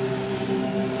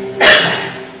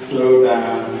 Slow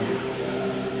down.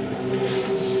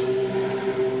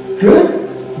 Good.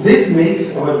 This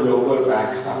makes our lower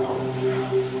back supple.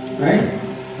 Right?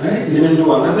 Right? We will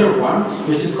do another one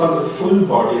which is called the full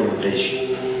body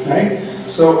rotation. Right?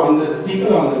 So on the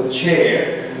people on the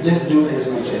chair, just do as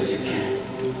much as you can.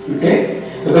 Okay?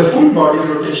 With the full body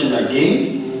rotation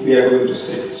again, we are going to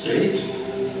sit straight.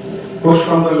 Push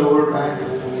from the lower back,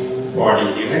 body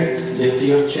erect, lift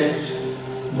your chest.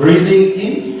 Breathing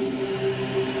in,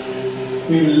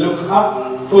 we will look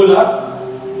up, pull up.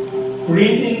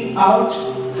 Breathing out,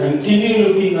 continue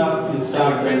looking up and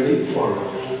start bending forward.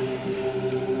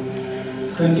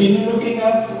 Continue looking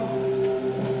up,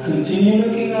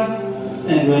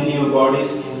 and when your body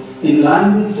is in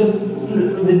line with the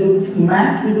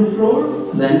mat, with the floor,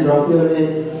 then drop your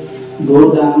head,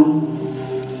 go down.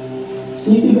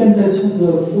 See if you can touch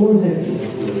your forehead to the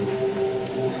floor.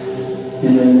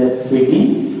 And then let's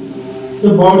begin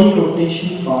the body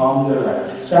rotation from the right.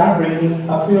 Start bringing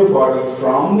up your body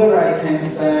from the right hand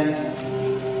side.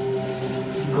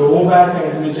 Go back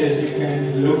as much as you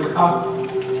can. Look up.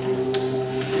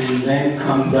 And then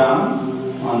come down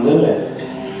on the left.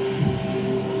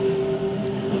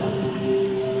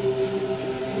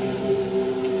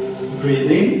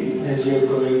 Breathe in as you're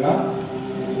going up.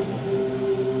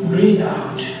 Breathe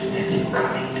out as you're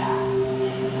coming down.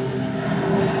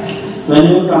 When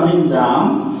you're coming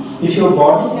down, if your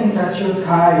body can touch your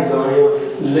thighs or your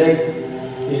legs,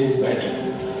 it is better.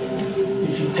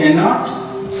 If you cannot,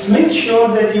 make sure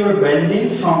that you are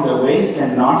bending from the waist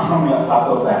and not from your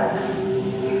upper back.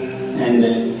 And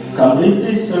then complete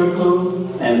this circle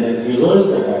and then reverse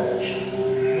the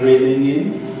direction. Breathing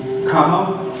in, come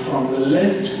up from the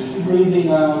left,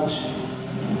 breathing out,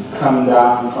 come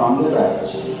down from the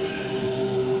right.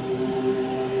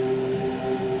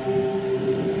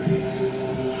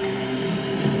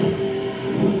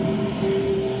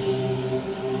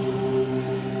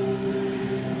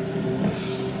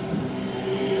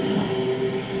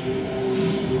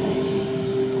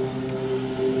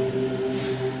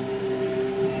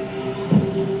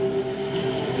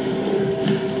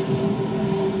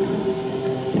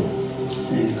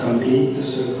 Complete the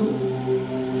circle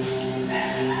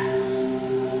and relax.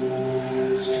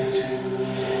 Stretching.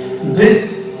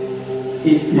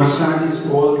 It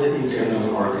massages all the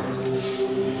internal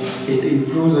organs. It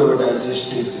improves our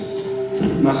digestive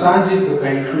system. Massages the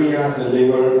pancreas, the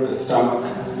liver, the stomach,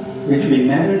 which we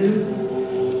never do.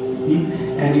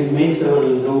 And it makes our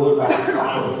lower back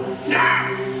supple.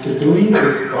 So doing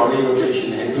this body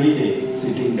rotation every day,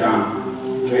 sitting down,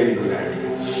 very good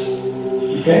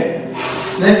idea. Okay?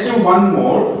 Let's do one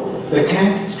more, the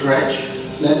cat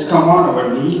stretch. Let's come on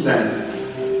our knees and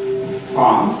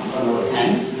palms, on our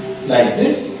hands, like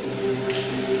this.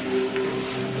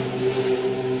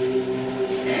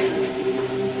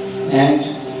 And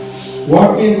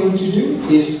what we are going to do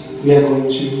is, we are going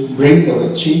to bring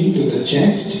our chin to the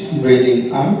chest,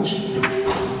 breathing out.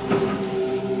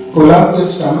 Pull up the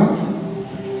stomach.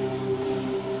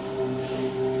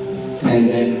 And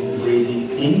then breathing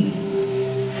in.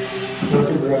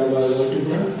 Vertebra by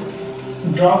vertebra.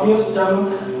 Drop your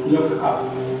stomach, look up.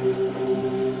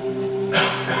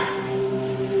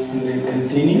 And then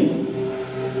continue.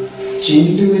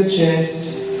 Chin to the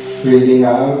chest, breathing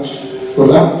out.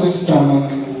 Pull up the stomach,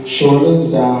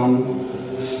 shoulders down,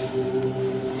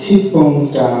 hip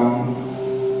bones down.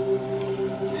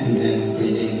 And then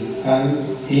breathing out,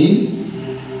 in.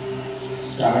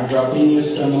 Start dropping your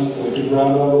stomach, vertebra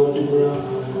by vertebra.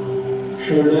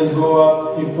 Shoulders go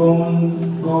up, hip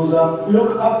bone goes up,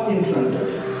 look up in front of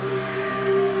you.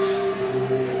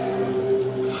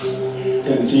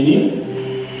 Continue.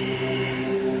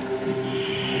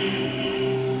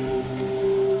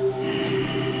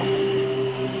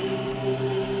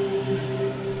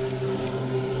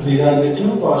 These are the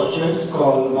two postures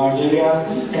called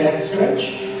Marjariasana, cat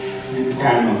stretch, and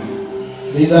camel.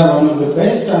 These are one of the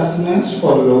best asanas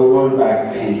for lower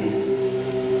back pain.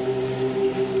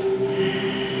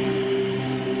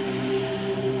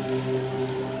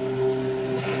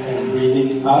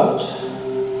 Breathing out,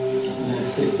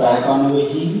 let's sit back on our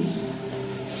heels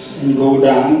and go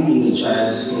down in the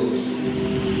child's pose.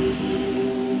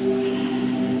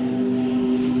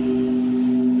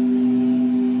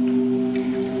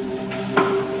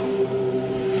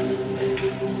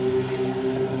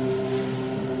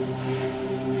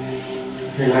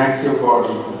 Relax your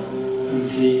body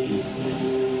completely.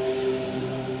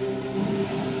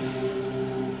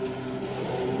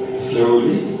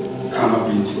 Slowly come up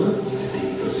into a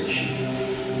sitting position.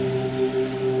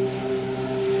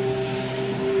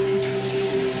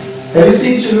 Have you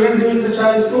seen children doing the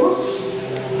child's pose?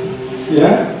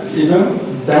 Yeah? You know,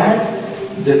 that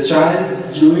the child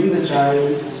doing the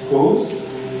child's pose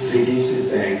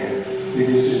reduces the anger,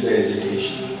 reduces the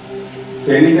agitation.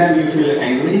 So anytime you feel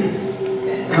angry,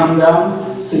 come down,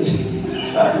 sit in the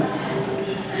child's pose.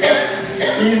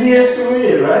 Easiest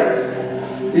way, right?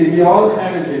 We all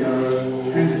have it in our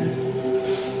hands.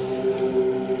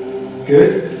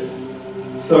 Good.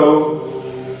 So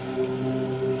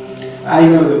I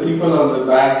know the people on the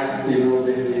back, you know,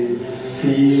 they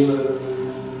feel a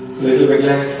little bit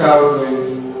left out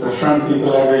when the front people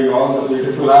are doing all the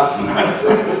beautiful asanas.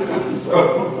 So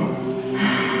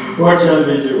what shall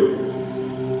we do?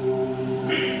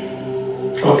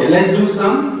 Okay, let's do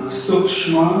some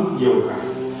Sukshma Yoga.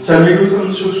 Shall we do some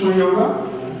Sukshma Yoga?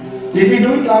 Did we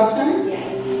do it last time?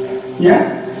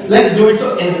 Yeah? Let's do it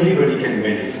so everybody can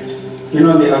benefit. You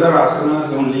know, the other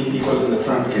asanas, only people in the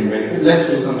front can benefit. Let's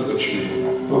do some Sukshma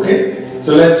Yoga. Okay?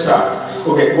 So let's start.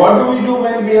 Okay, what do we do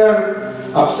when we are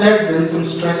upset, when some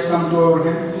stress comes to our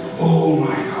head? Oh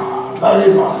my God,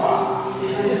 Hare Baba.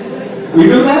 We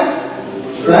do that?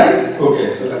 Right?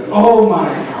 Okay, so like, oh my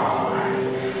God.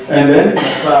 And then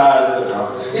massage the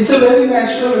top. It's a very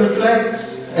natural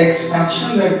reflex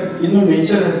action that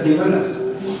nature has given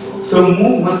us. So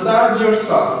massage your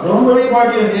scalp. Don't worry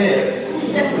about your hair.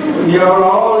 We are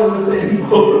all in the same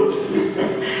boat.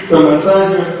 So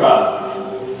massage your scalp.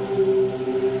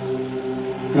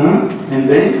 And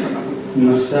then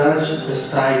massage the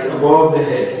sides above the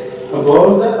head,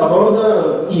 above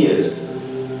the ears.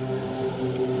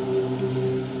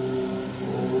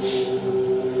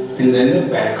 And then the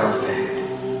back of the head.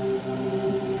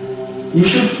 You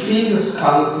should feel the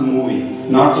scalp moving,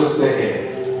 not just the hair.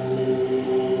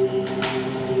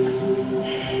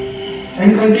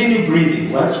 And continue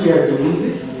breathing. Whilst we are doing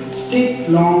this, take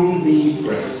long deep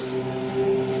breaths.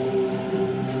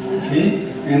 Okay?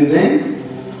 And then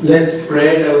let's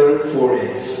spread our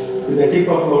forehead with the tip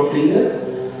of our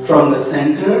fingers from the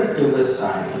center to the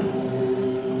side.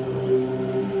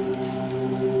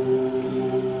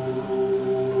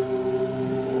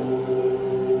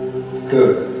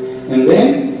 Good. And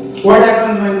then what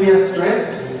happens when we are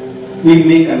stressed? We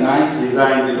make a nice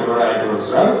design with our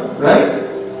eyebrows, right?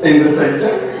 In the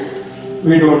center.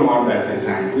 We don't want that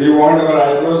design. We want our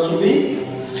eyebrows to be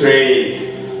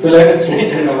straight. So let us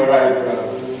straighten our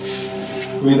eyebrows.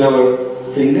 With our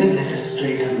fingers, let us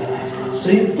straighten the eyebrows.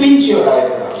 So you pinch your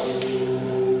eyebrows.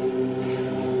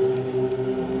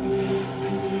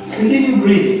 Continue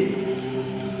breathing.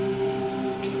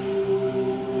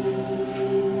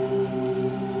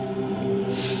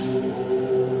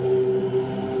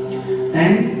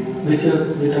 And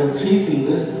with our three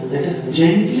fingers, let us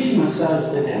gently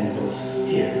massage the temples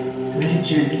here. Very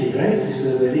gently, right? This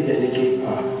is a very delicate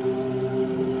part.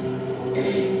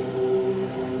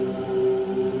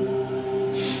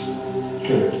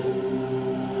 Good.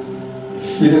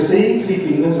 With the same three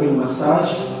fingers, we'll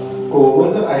massage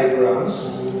over the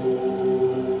eyebrows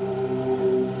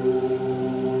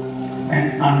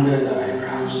and under the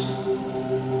eyebrows.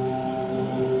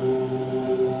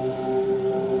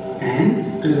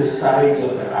 And to the sides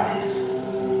of the eyes.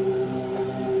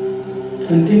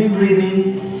 Continue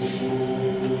breathing.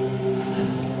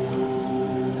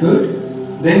 Good.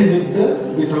 Then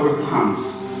with our thumbs,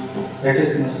 let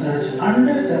us massage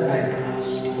under the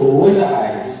eyebrows, over the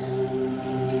eyes.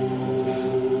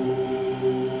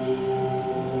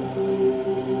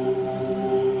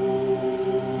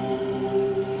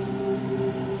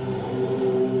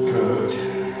 Good.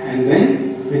 And then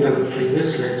with our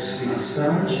fingers, let's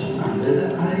massage under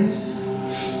the eyes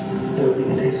with our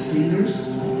index fingers,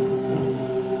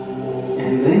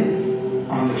 and then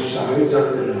on the sides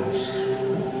of the nose.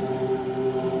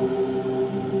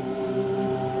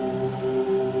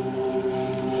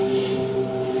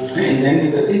 And then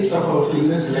with the tips of our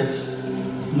fingers, let's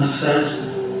massage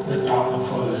the top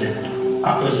of our lip,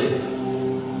 upper lip.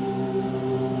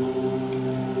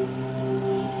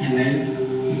 And then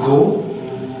go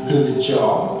to the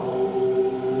jaw.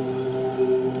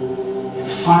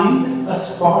 Find a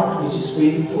spot which is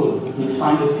painful. You'll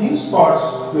find a few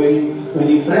spots where when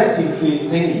you press, you feel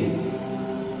pain.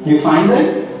 Do you find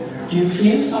them? Do you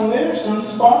feel somewhere, some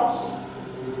spots?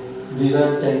 These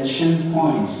are tension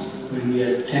points. When we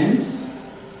are tense,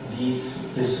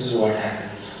 this is what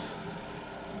happens.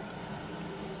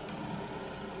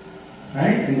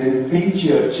 Right? And then pinch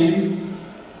your chin.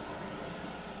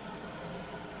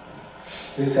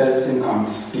 This helps in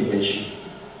constipation.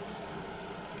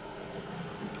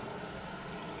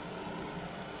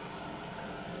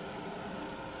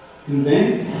 And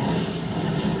then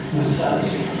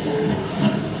massage.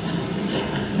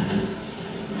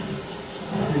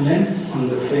 And then on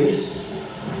the face.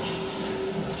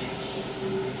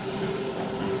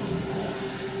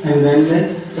 And then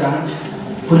let's start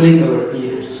pulling our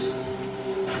ears.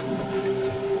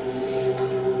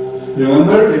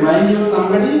 Remind you of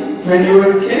somebody when you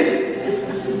were a kid?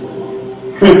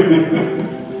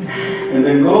 And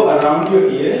then go around your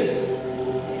ears,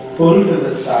 pull to the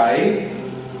side,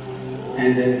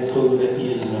 and then pull the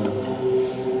earlobe.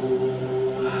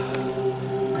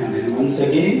 And then once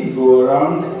again, go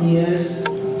around the ears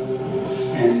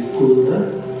and pull the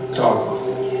top of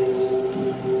the ears.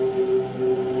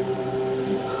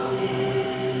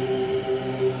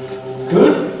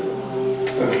 Good?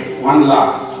 Okay, one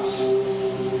last.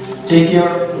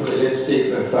 Let's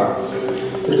take the thumb.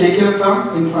 So take your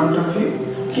thumb in front of you.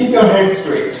 Keep your head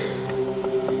straight.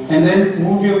 And then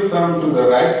move your thumb to the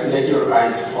right. Let your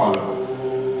eyes follow.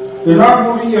 You're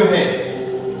not moving your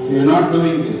head. So you're not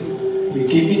doing this. You're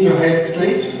keeping your head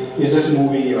straight You're just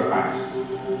moving your eyes.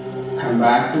 Come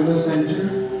back to the center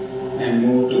and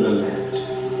move to the left.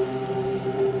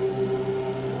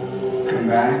 Come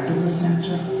back to the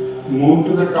center. Move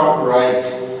to the top right.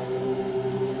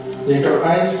 Let your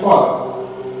eyes follow.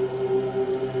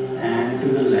 And to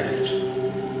the left.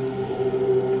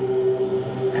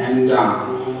 And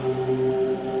down.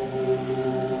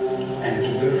 And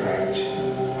to the right.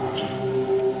 Bottom.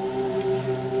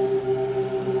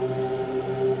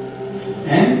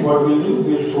 And what we'll do,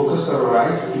 we'll focus our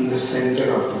eyes in the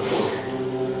center of the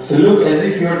forehead. So look as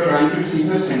if you are trying to see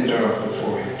the center of the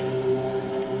forehead.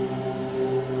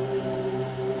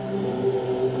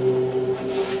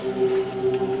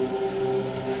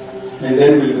 And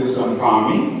then we'll do some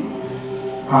palming.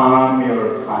 Palm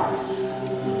your eyes.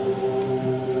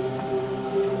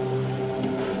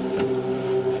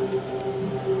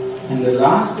 And the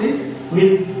last is,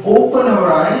 we'll open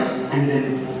our eyes and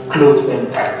then close them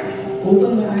tightly.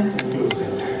 Open the eyes and close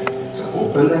them tightly. So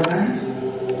open the eyes,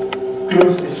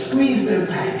 close them, squeeze them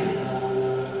tightly.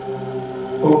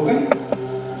 Open,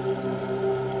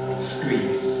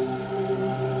 squeeze.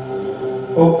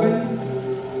 Open,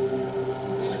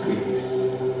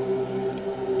 squeeze.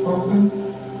 Open,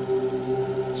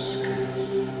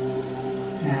 squeeze.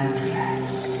 And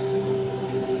relax.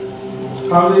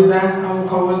 How did that,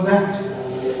 how was that?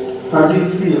 How do you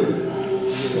feel?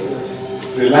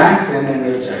 Relaxed and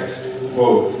energized.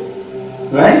 Both.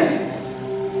 Right?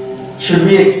 Should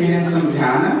we experience some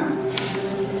dhyana?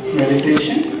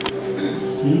 Meditation?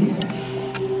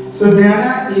 So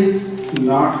dhyana is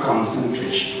not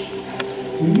concentration.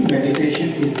 Meditation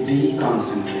is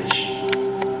deconcentration.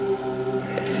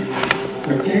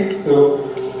 Okay? So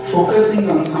focusing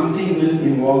on something will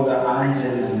involve the eyes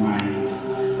and the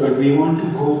mind. But we want to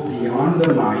go beyond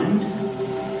the mind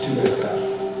to the self.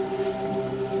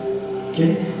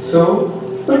 Okay? So,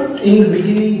 but in the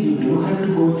beginning you do have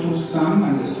to go through some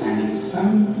understanding,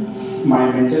 some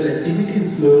my mental activity, and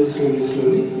slowly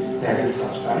that will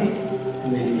subside,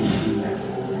 and then you will feel that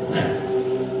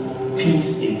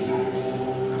peace inside.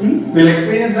 We'll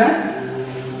experience that?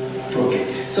 Okay.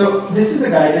 So this is a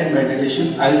guided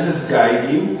meditation. I'll just guide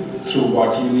you through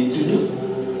what you need to do.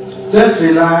 Just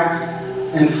relax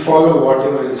and follow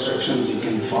whatever instructions you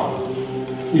can follow.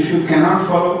 If you cannot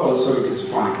follow, also it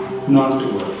is fine, not to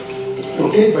worry.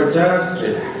 Okay, but just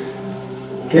relax.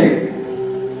 Okay?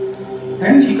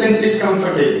 And you can sit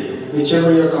comfortably,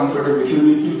 whichever you are comfortable. If you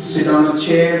need to sit on a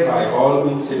chair, by all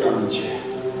means sit on a chair.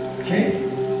 Okay?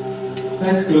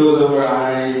 Let's close our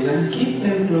eyes and keep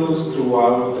them closed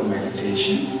throughout the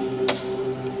meditation.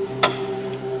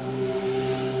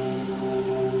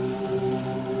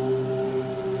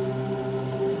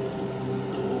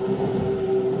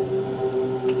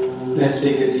 Let's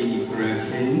take a deep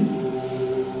breath in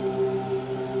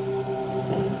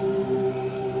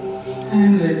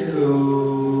and let go.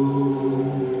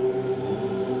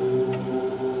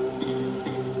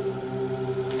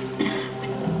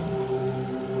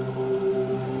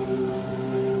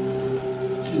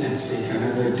 Let's take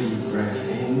another deep breath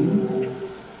in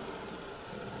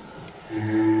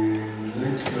and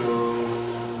let go.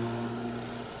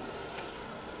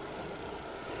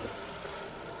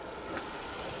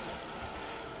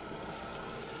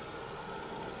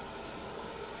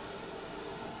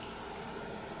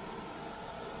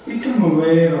 Become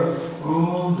aware of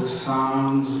all the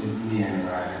sounds in the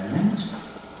environment.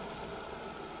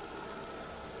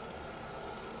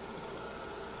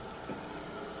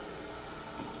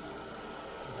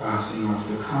 Passing of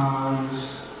the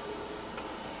cars,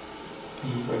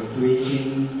 people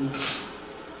breathing,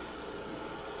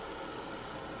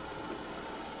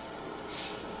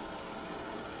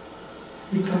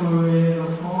 become aware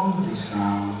of all the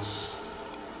sounds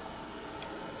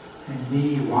and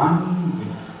be one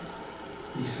with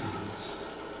the sounds.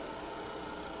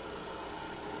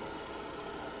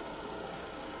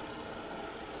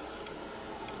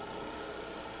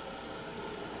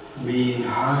 Be in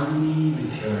harmony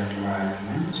with your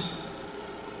environment.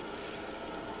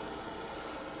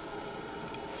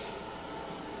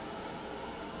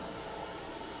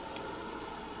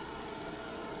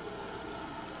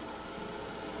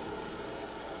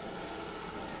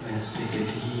 Let's take a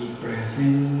deep breath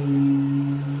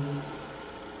in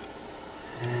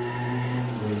and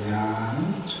breathe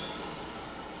out.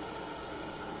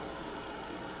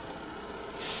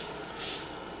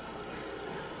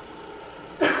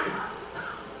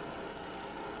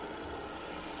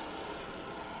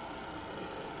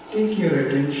 Take your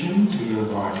attention to your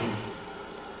body.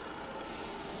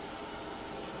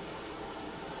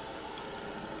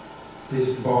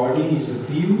 This body is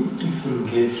a beautiful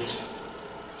gift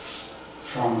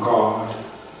from God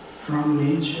from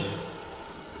nature.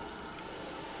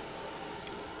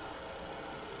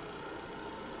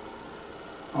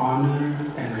 Honor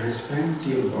and respect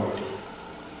your body.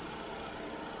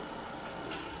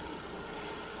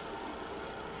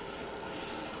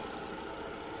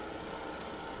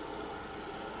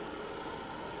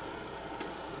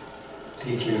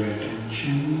 Take your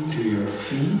attention to your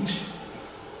feet,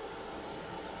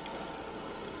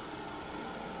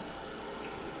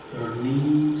 your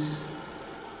knees,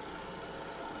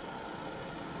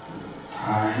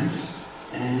 thighs,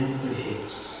 and the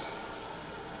hips.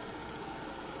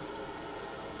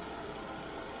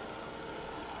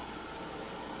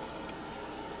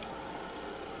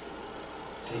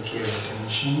 Take your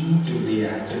attention to the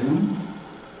abdomen,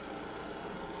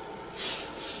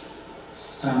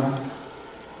 stomach,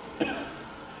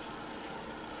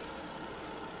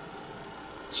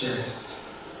 chest,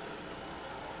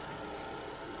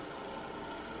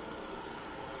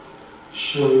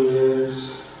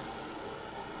 shoulders,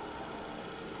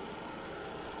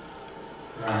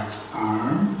 right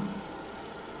arm,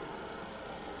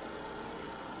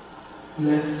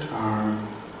 left arm,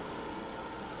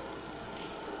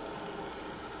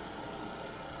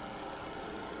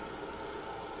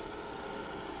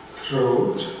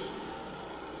 throat,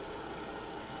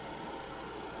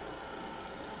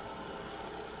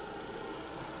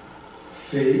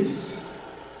 face,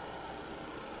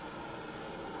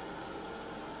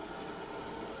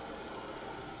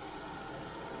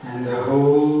 and the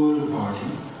whole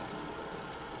body,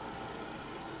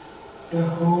 the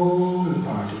whole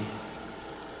body.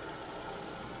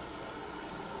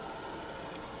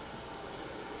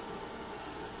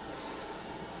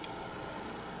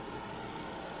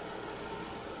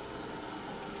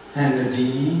 And a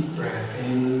deep breath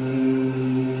in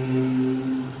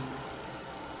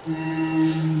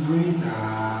and breathe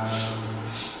out.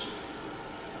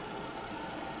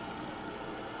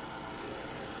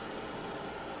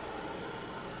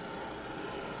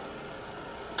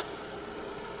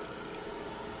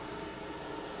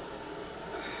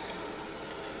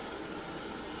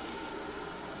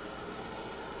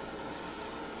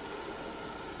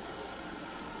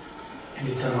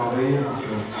 Become aware of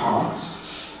your thoughts.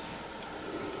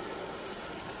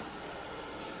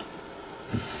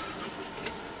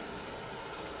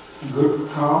 Good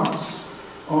thoughts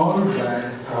or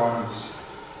bad thoughts,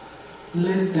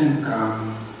 let them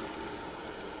come.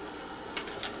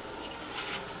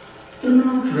 Do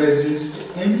not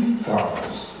resist any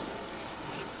thoughts.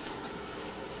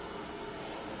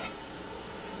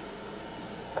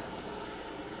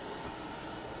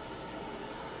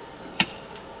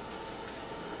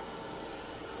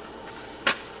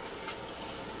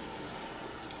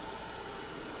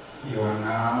 You are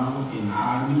now in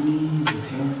harmony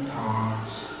with your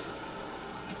thoughts.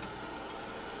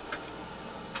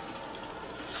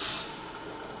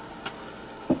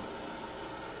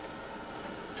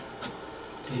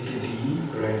 Take a deep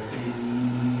breath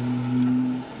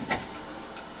in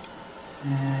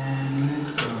and let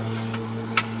go.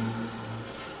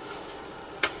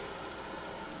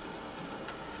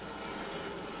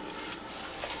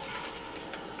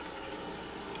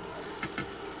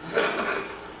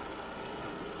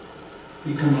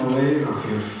 Become aware of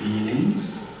your feelings,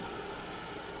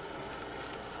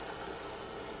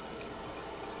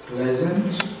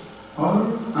 pleasant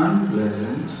or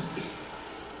unpleasant.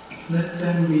 Let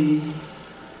them be.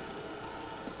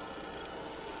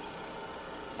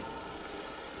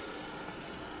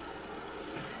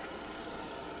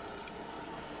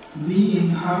 Be in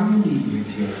harmony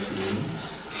with your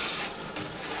feelings.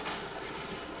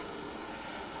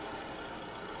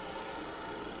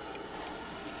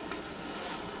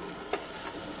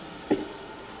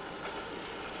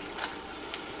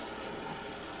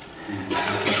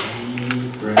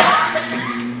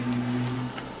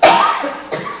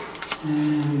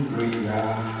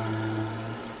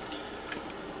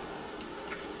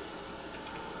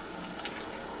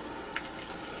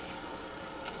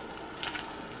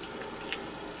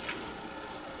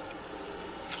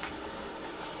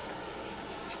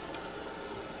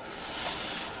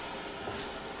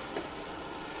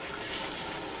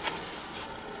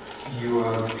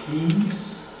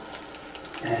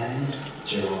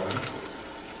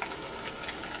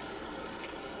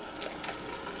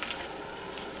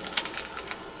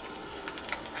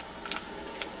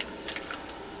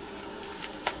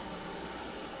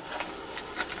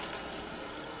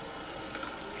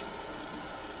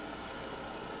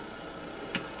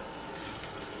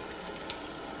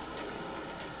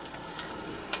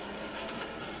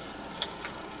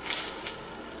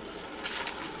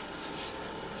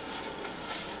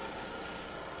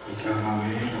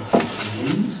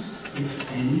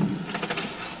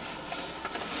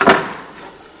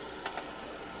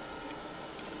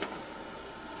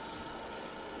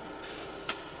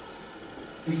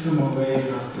 Become aware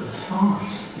of the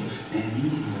thoughts, if any,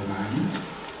 in the mind.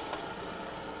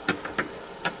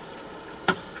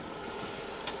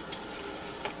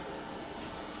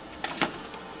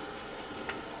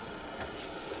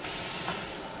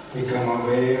 Become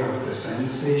aware of the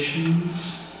sensations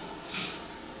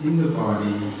in the body,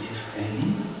 if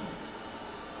any.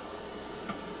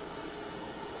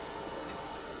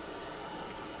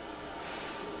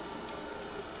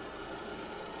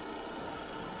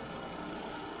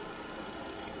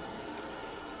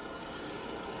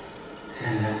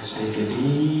 And let's take a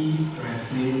deep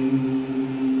breath in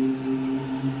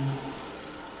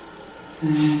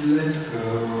and let go.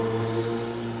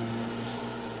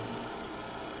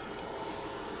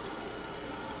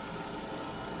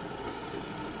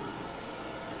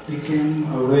 Become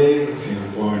aware of your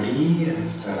body and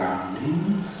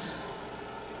surroundings.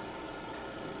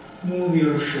 Move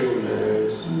your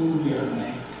shoulders, move your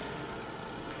neck.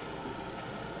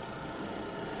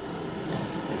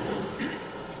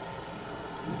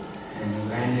 And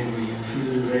whenever you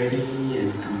feel ready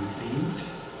and complete,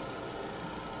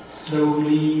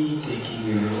 slowly taking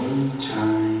your own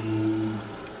time,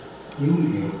 you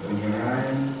may open your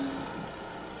eyes.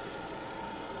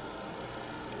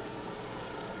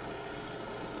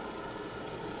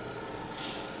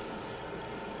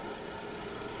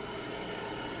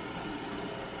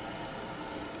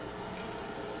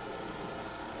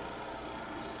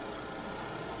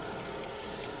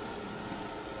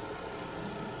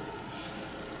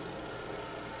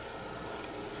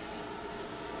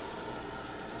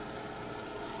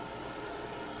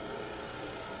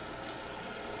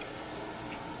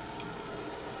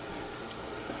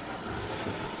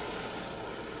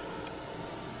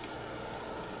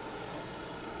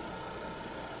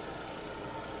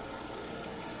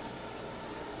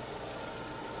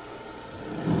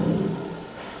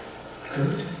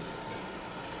 Good.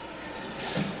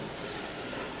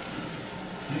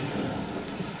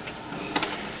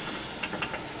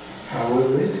 How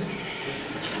was it?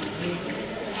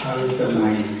 How is the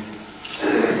mind?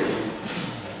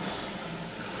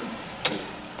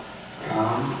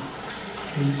 Calm,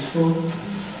 peaceful.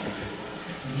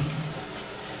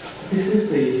 This is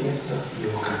the effect of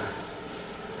yoga.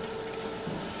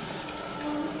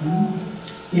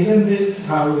 Isn't this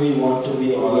how we want to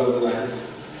be all our lives?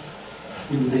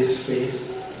 In this space,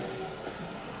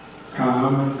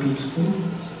 calm and peaceful.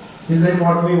 Is that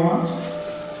what we want?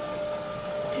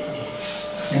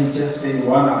 And just in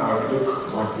 1 hour,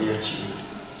 look what we achieved.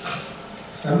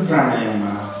 Some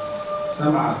pranayamas,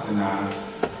 some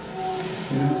asanas,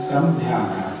 some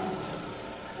dhyana,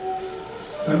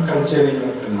 some culturing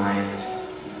of the mind.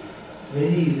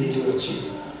 Very easy to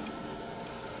achieve.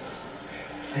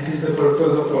 That is the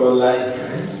purpose of our life,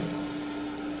 right?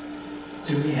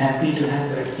 To be happy to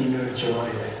have that inner joy,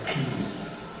 that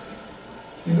peace.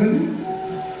 Isn't it?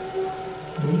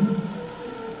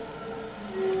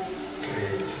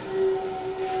 Great.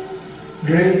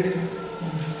 Great.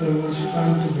 It's so much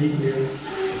fun to be here.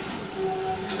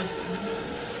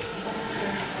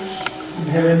 Do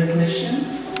you have any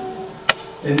questions?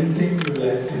 Anything you'd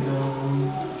like to know?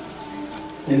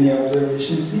 Any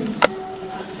observations?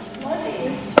 What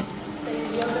age the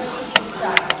yoga should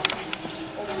start?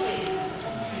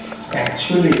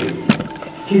 Actually,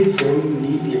 kids don't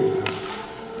need yoga.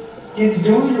 Kids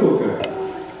do yoga.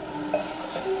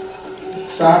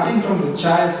 Starting from the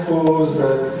child's pose,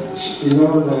 the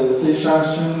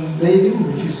Sirsasana, they do.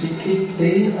 If you see kids,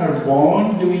 they are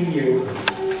born doing yoga.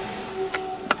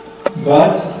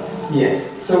 But yes,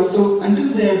 so until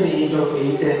they are the age of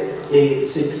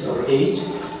 6 or 8,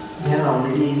 they are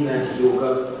already in that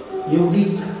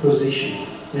yogic position.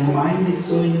 Their mind is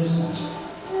so innocent.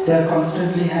 They are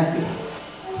constantly happy.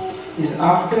 It's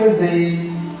after they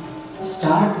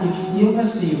start, if you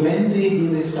must see, when they do,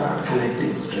 they start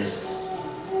collecting stresses.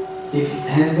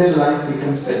 Has their life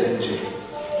become sedentary?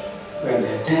 When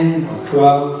they're 10 or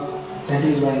 12, that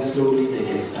is when slowly they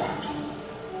can start.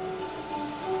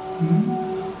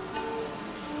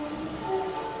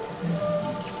 Yes.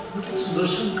 What is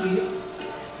Sudarshan Kriya?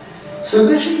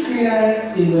 Sudarshan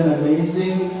Kriya is an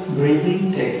amazing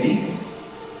breathing technique.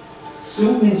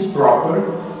 Su means proper,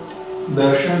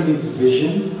 darshan means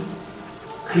vision,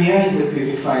 kriya is a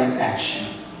purifying action.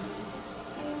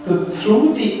 So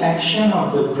through the action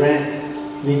of the breath,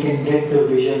 we can get the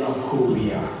vision of who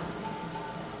we are.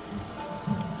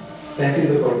 That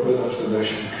is the purpose of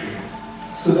Sudarshan Kriya.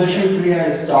 Sudarshan Kriya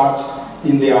is taught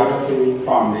in the Art of Living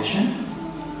Foundation.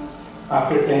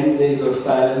 after 10 days of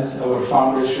silence, our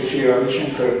founder Sri Ravi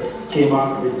Shankar came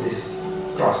out with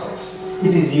this process.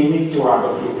 It is unique to Art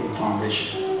of Living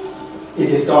Foundation. It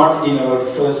is taught in our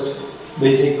first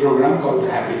basic program called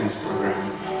the Happiness Program.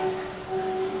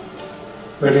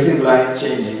 But it is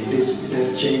life-changing. It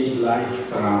has changed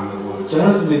life around the world.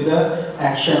 Just with the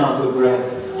action of the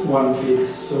breath, one feels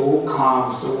so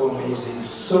calm, so amazing,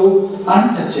 so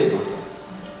untouchable.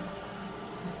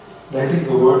 That is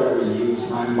the word I will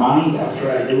use. My mind, after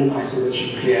I do my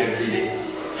Sudarshan Kriya every day,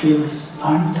 feels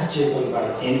untouchable by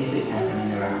anything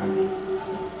happening around me.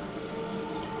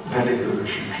 That is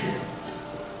Sudarshan Kriya.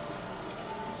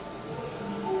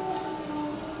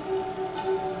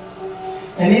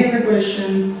 Any other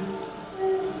question?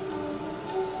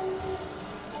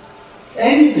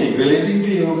 Anything relating to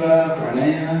yoga,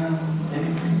 pranayama,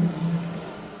 anything?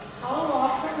 How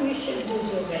often we should do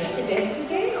yoga? Is it every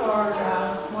day or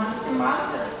once a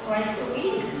month or twice a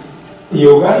week?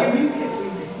 Yoga, you mean?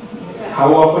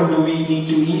 How often do we need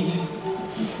to eat?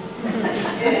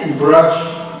 Brush,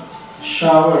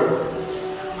 shower.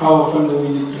 How often do we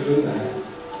need to do that?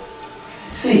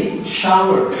 See,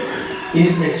 shower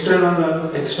is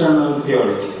external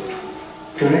purity.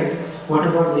 Correct? What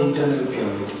about the internal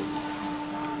purity?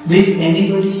 Did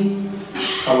anybody,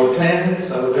 our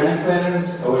parents, our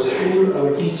grandparents, our school,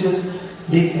 our teachers,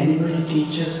 did anybody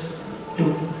teach us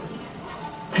to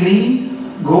clean?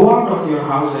 Go out of your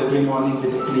house every morning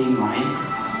with a clean mind.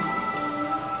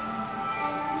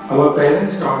 Our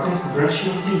parents taught us, brush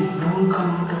your teeth. Don't come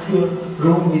out of your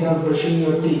room without brushing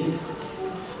your teeth.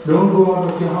 Don't go out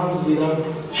of your house without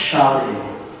showering.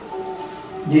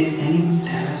 Did anyone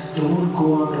tell us, don't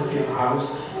go out of your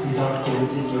house without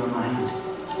cleansing your mind?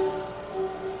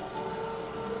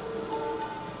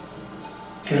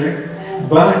 Correct?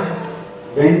 But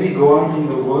when we go out in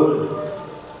the world,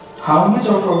 how much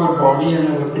of our body and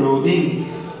our clothing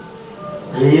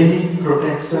really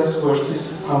protects us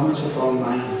versus how much of our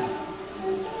mind?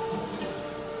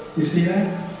 You see that?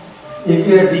 If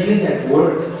we are dealing at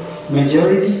work,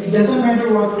 majority, it doesn't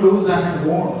matter what clothes I have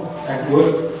worn at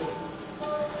work,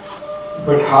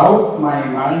 but how my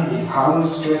mind is, how much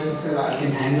stress I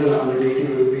can handle on a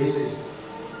day-to-day basis,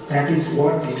 that is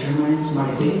what determines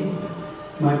my day,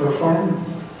 my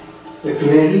performance, the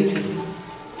clarity,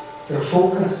 the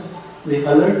focus, the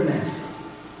alertness.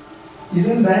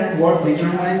 Isn't that what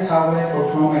determines how I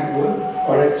perform at work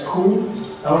or at school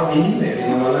or anywhere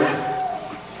in our life?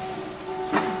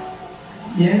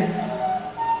 Yes?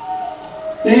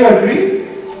 Do you agree?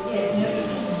 Yes.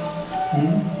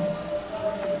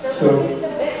 So, what is the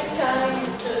best time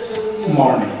to do?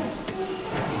 morning.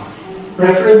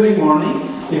 Preferably morning.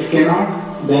 If cannot,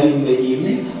 then in the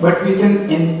evening. But with an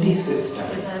empty system.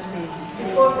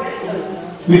 Before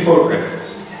breakfast? Before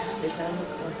breakfast, yes.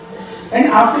 And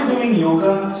after doing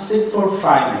yoga, sit for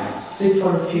 5 minutes. Sit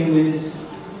for a few minutes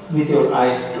with your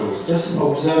eyes closed. Just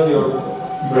observe your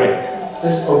breath.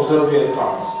 Just observe your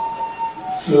thoughts.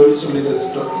 Slowly, the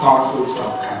thoughts will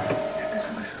stop coming.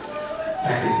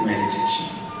 That is meditation.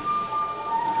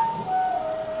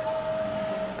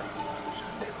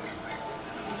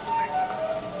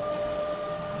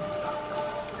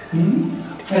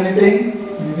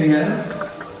 Anything else?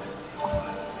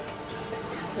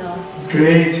 No.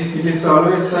 Great. It is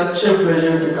always such a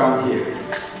pleasure to come here.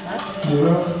 You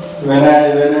know, when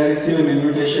I receive an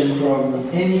invitation from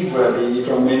anybody,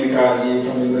 from Menikaji,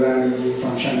 from Indrani,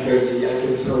 from Shankarji, I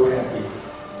feel so happy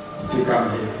to come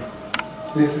here.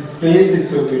 This place is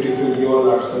so beautiful. You all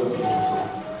are so beautiful.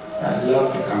 I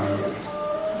love to come here.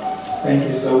 Thank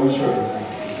you so much for inviting me.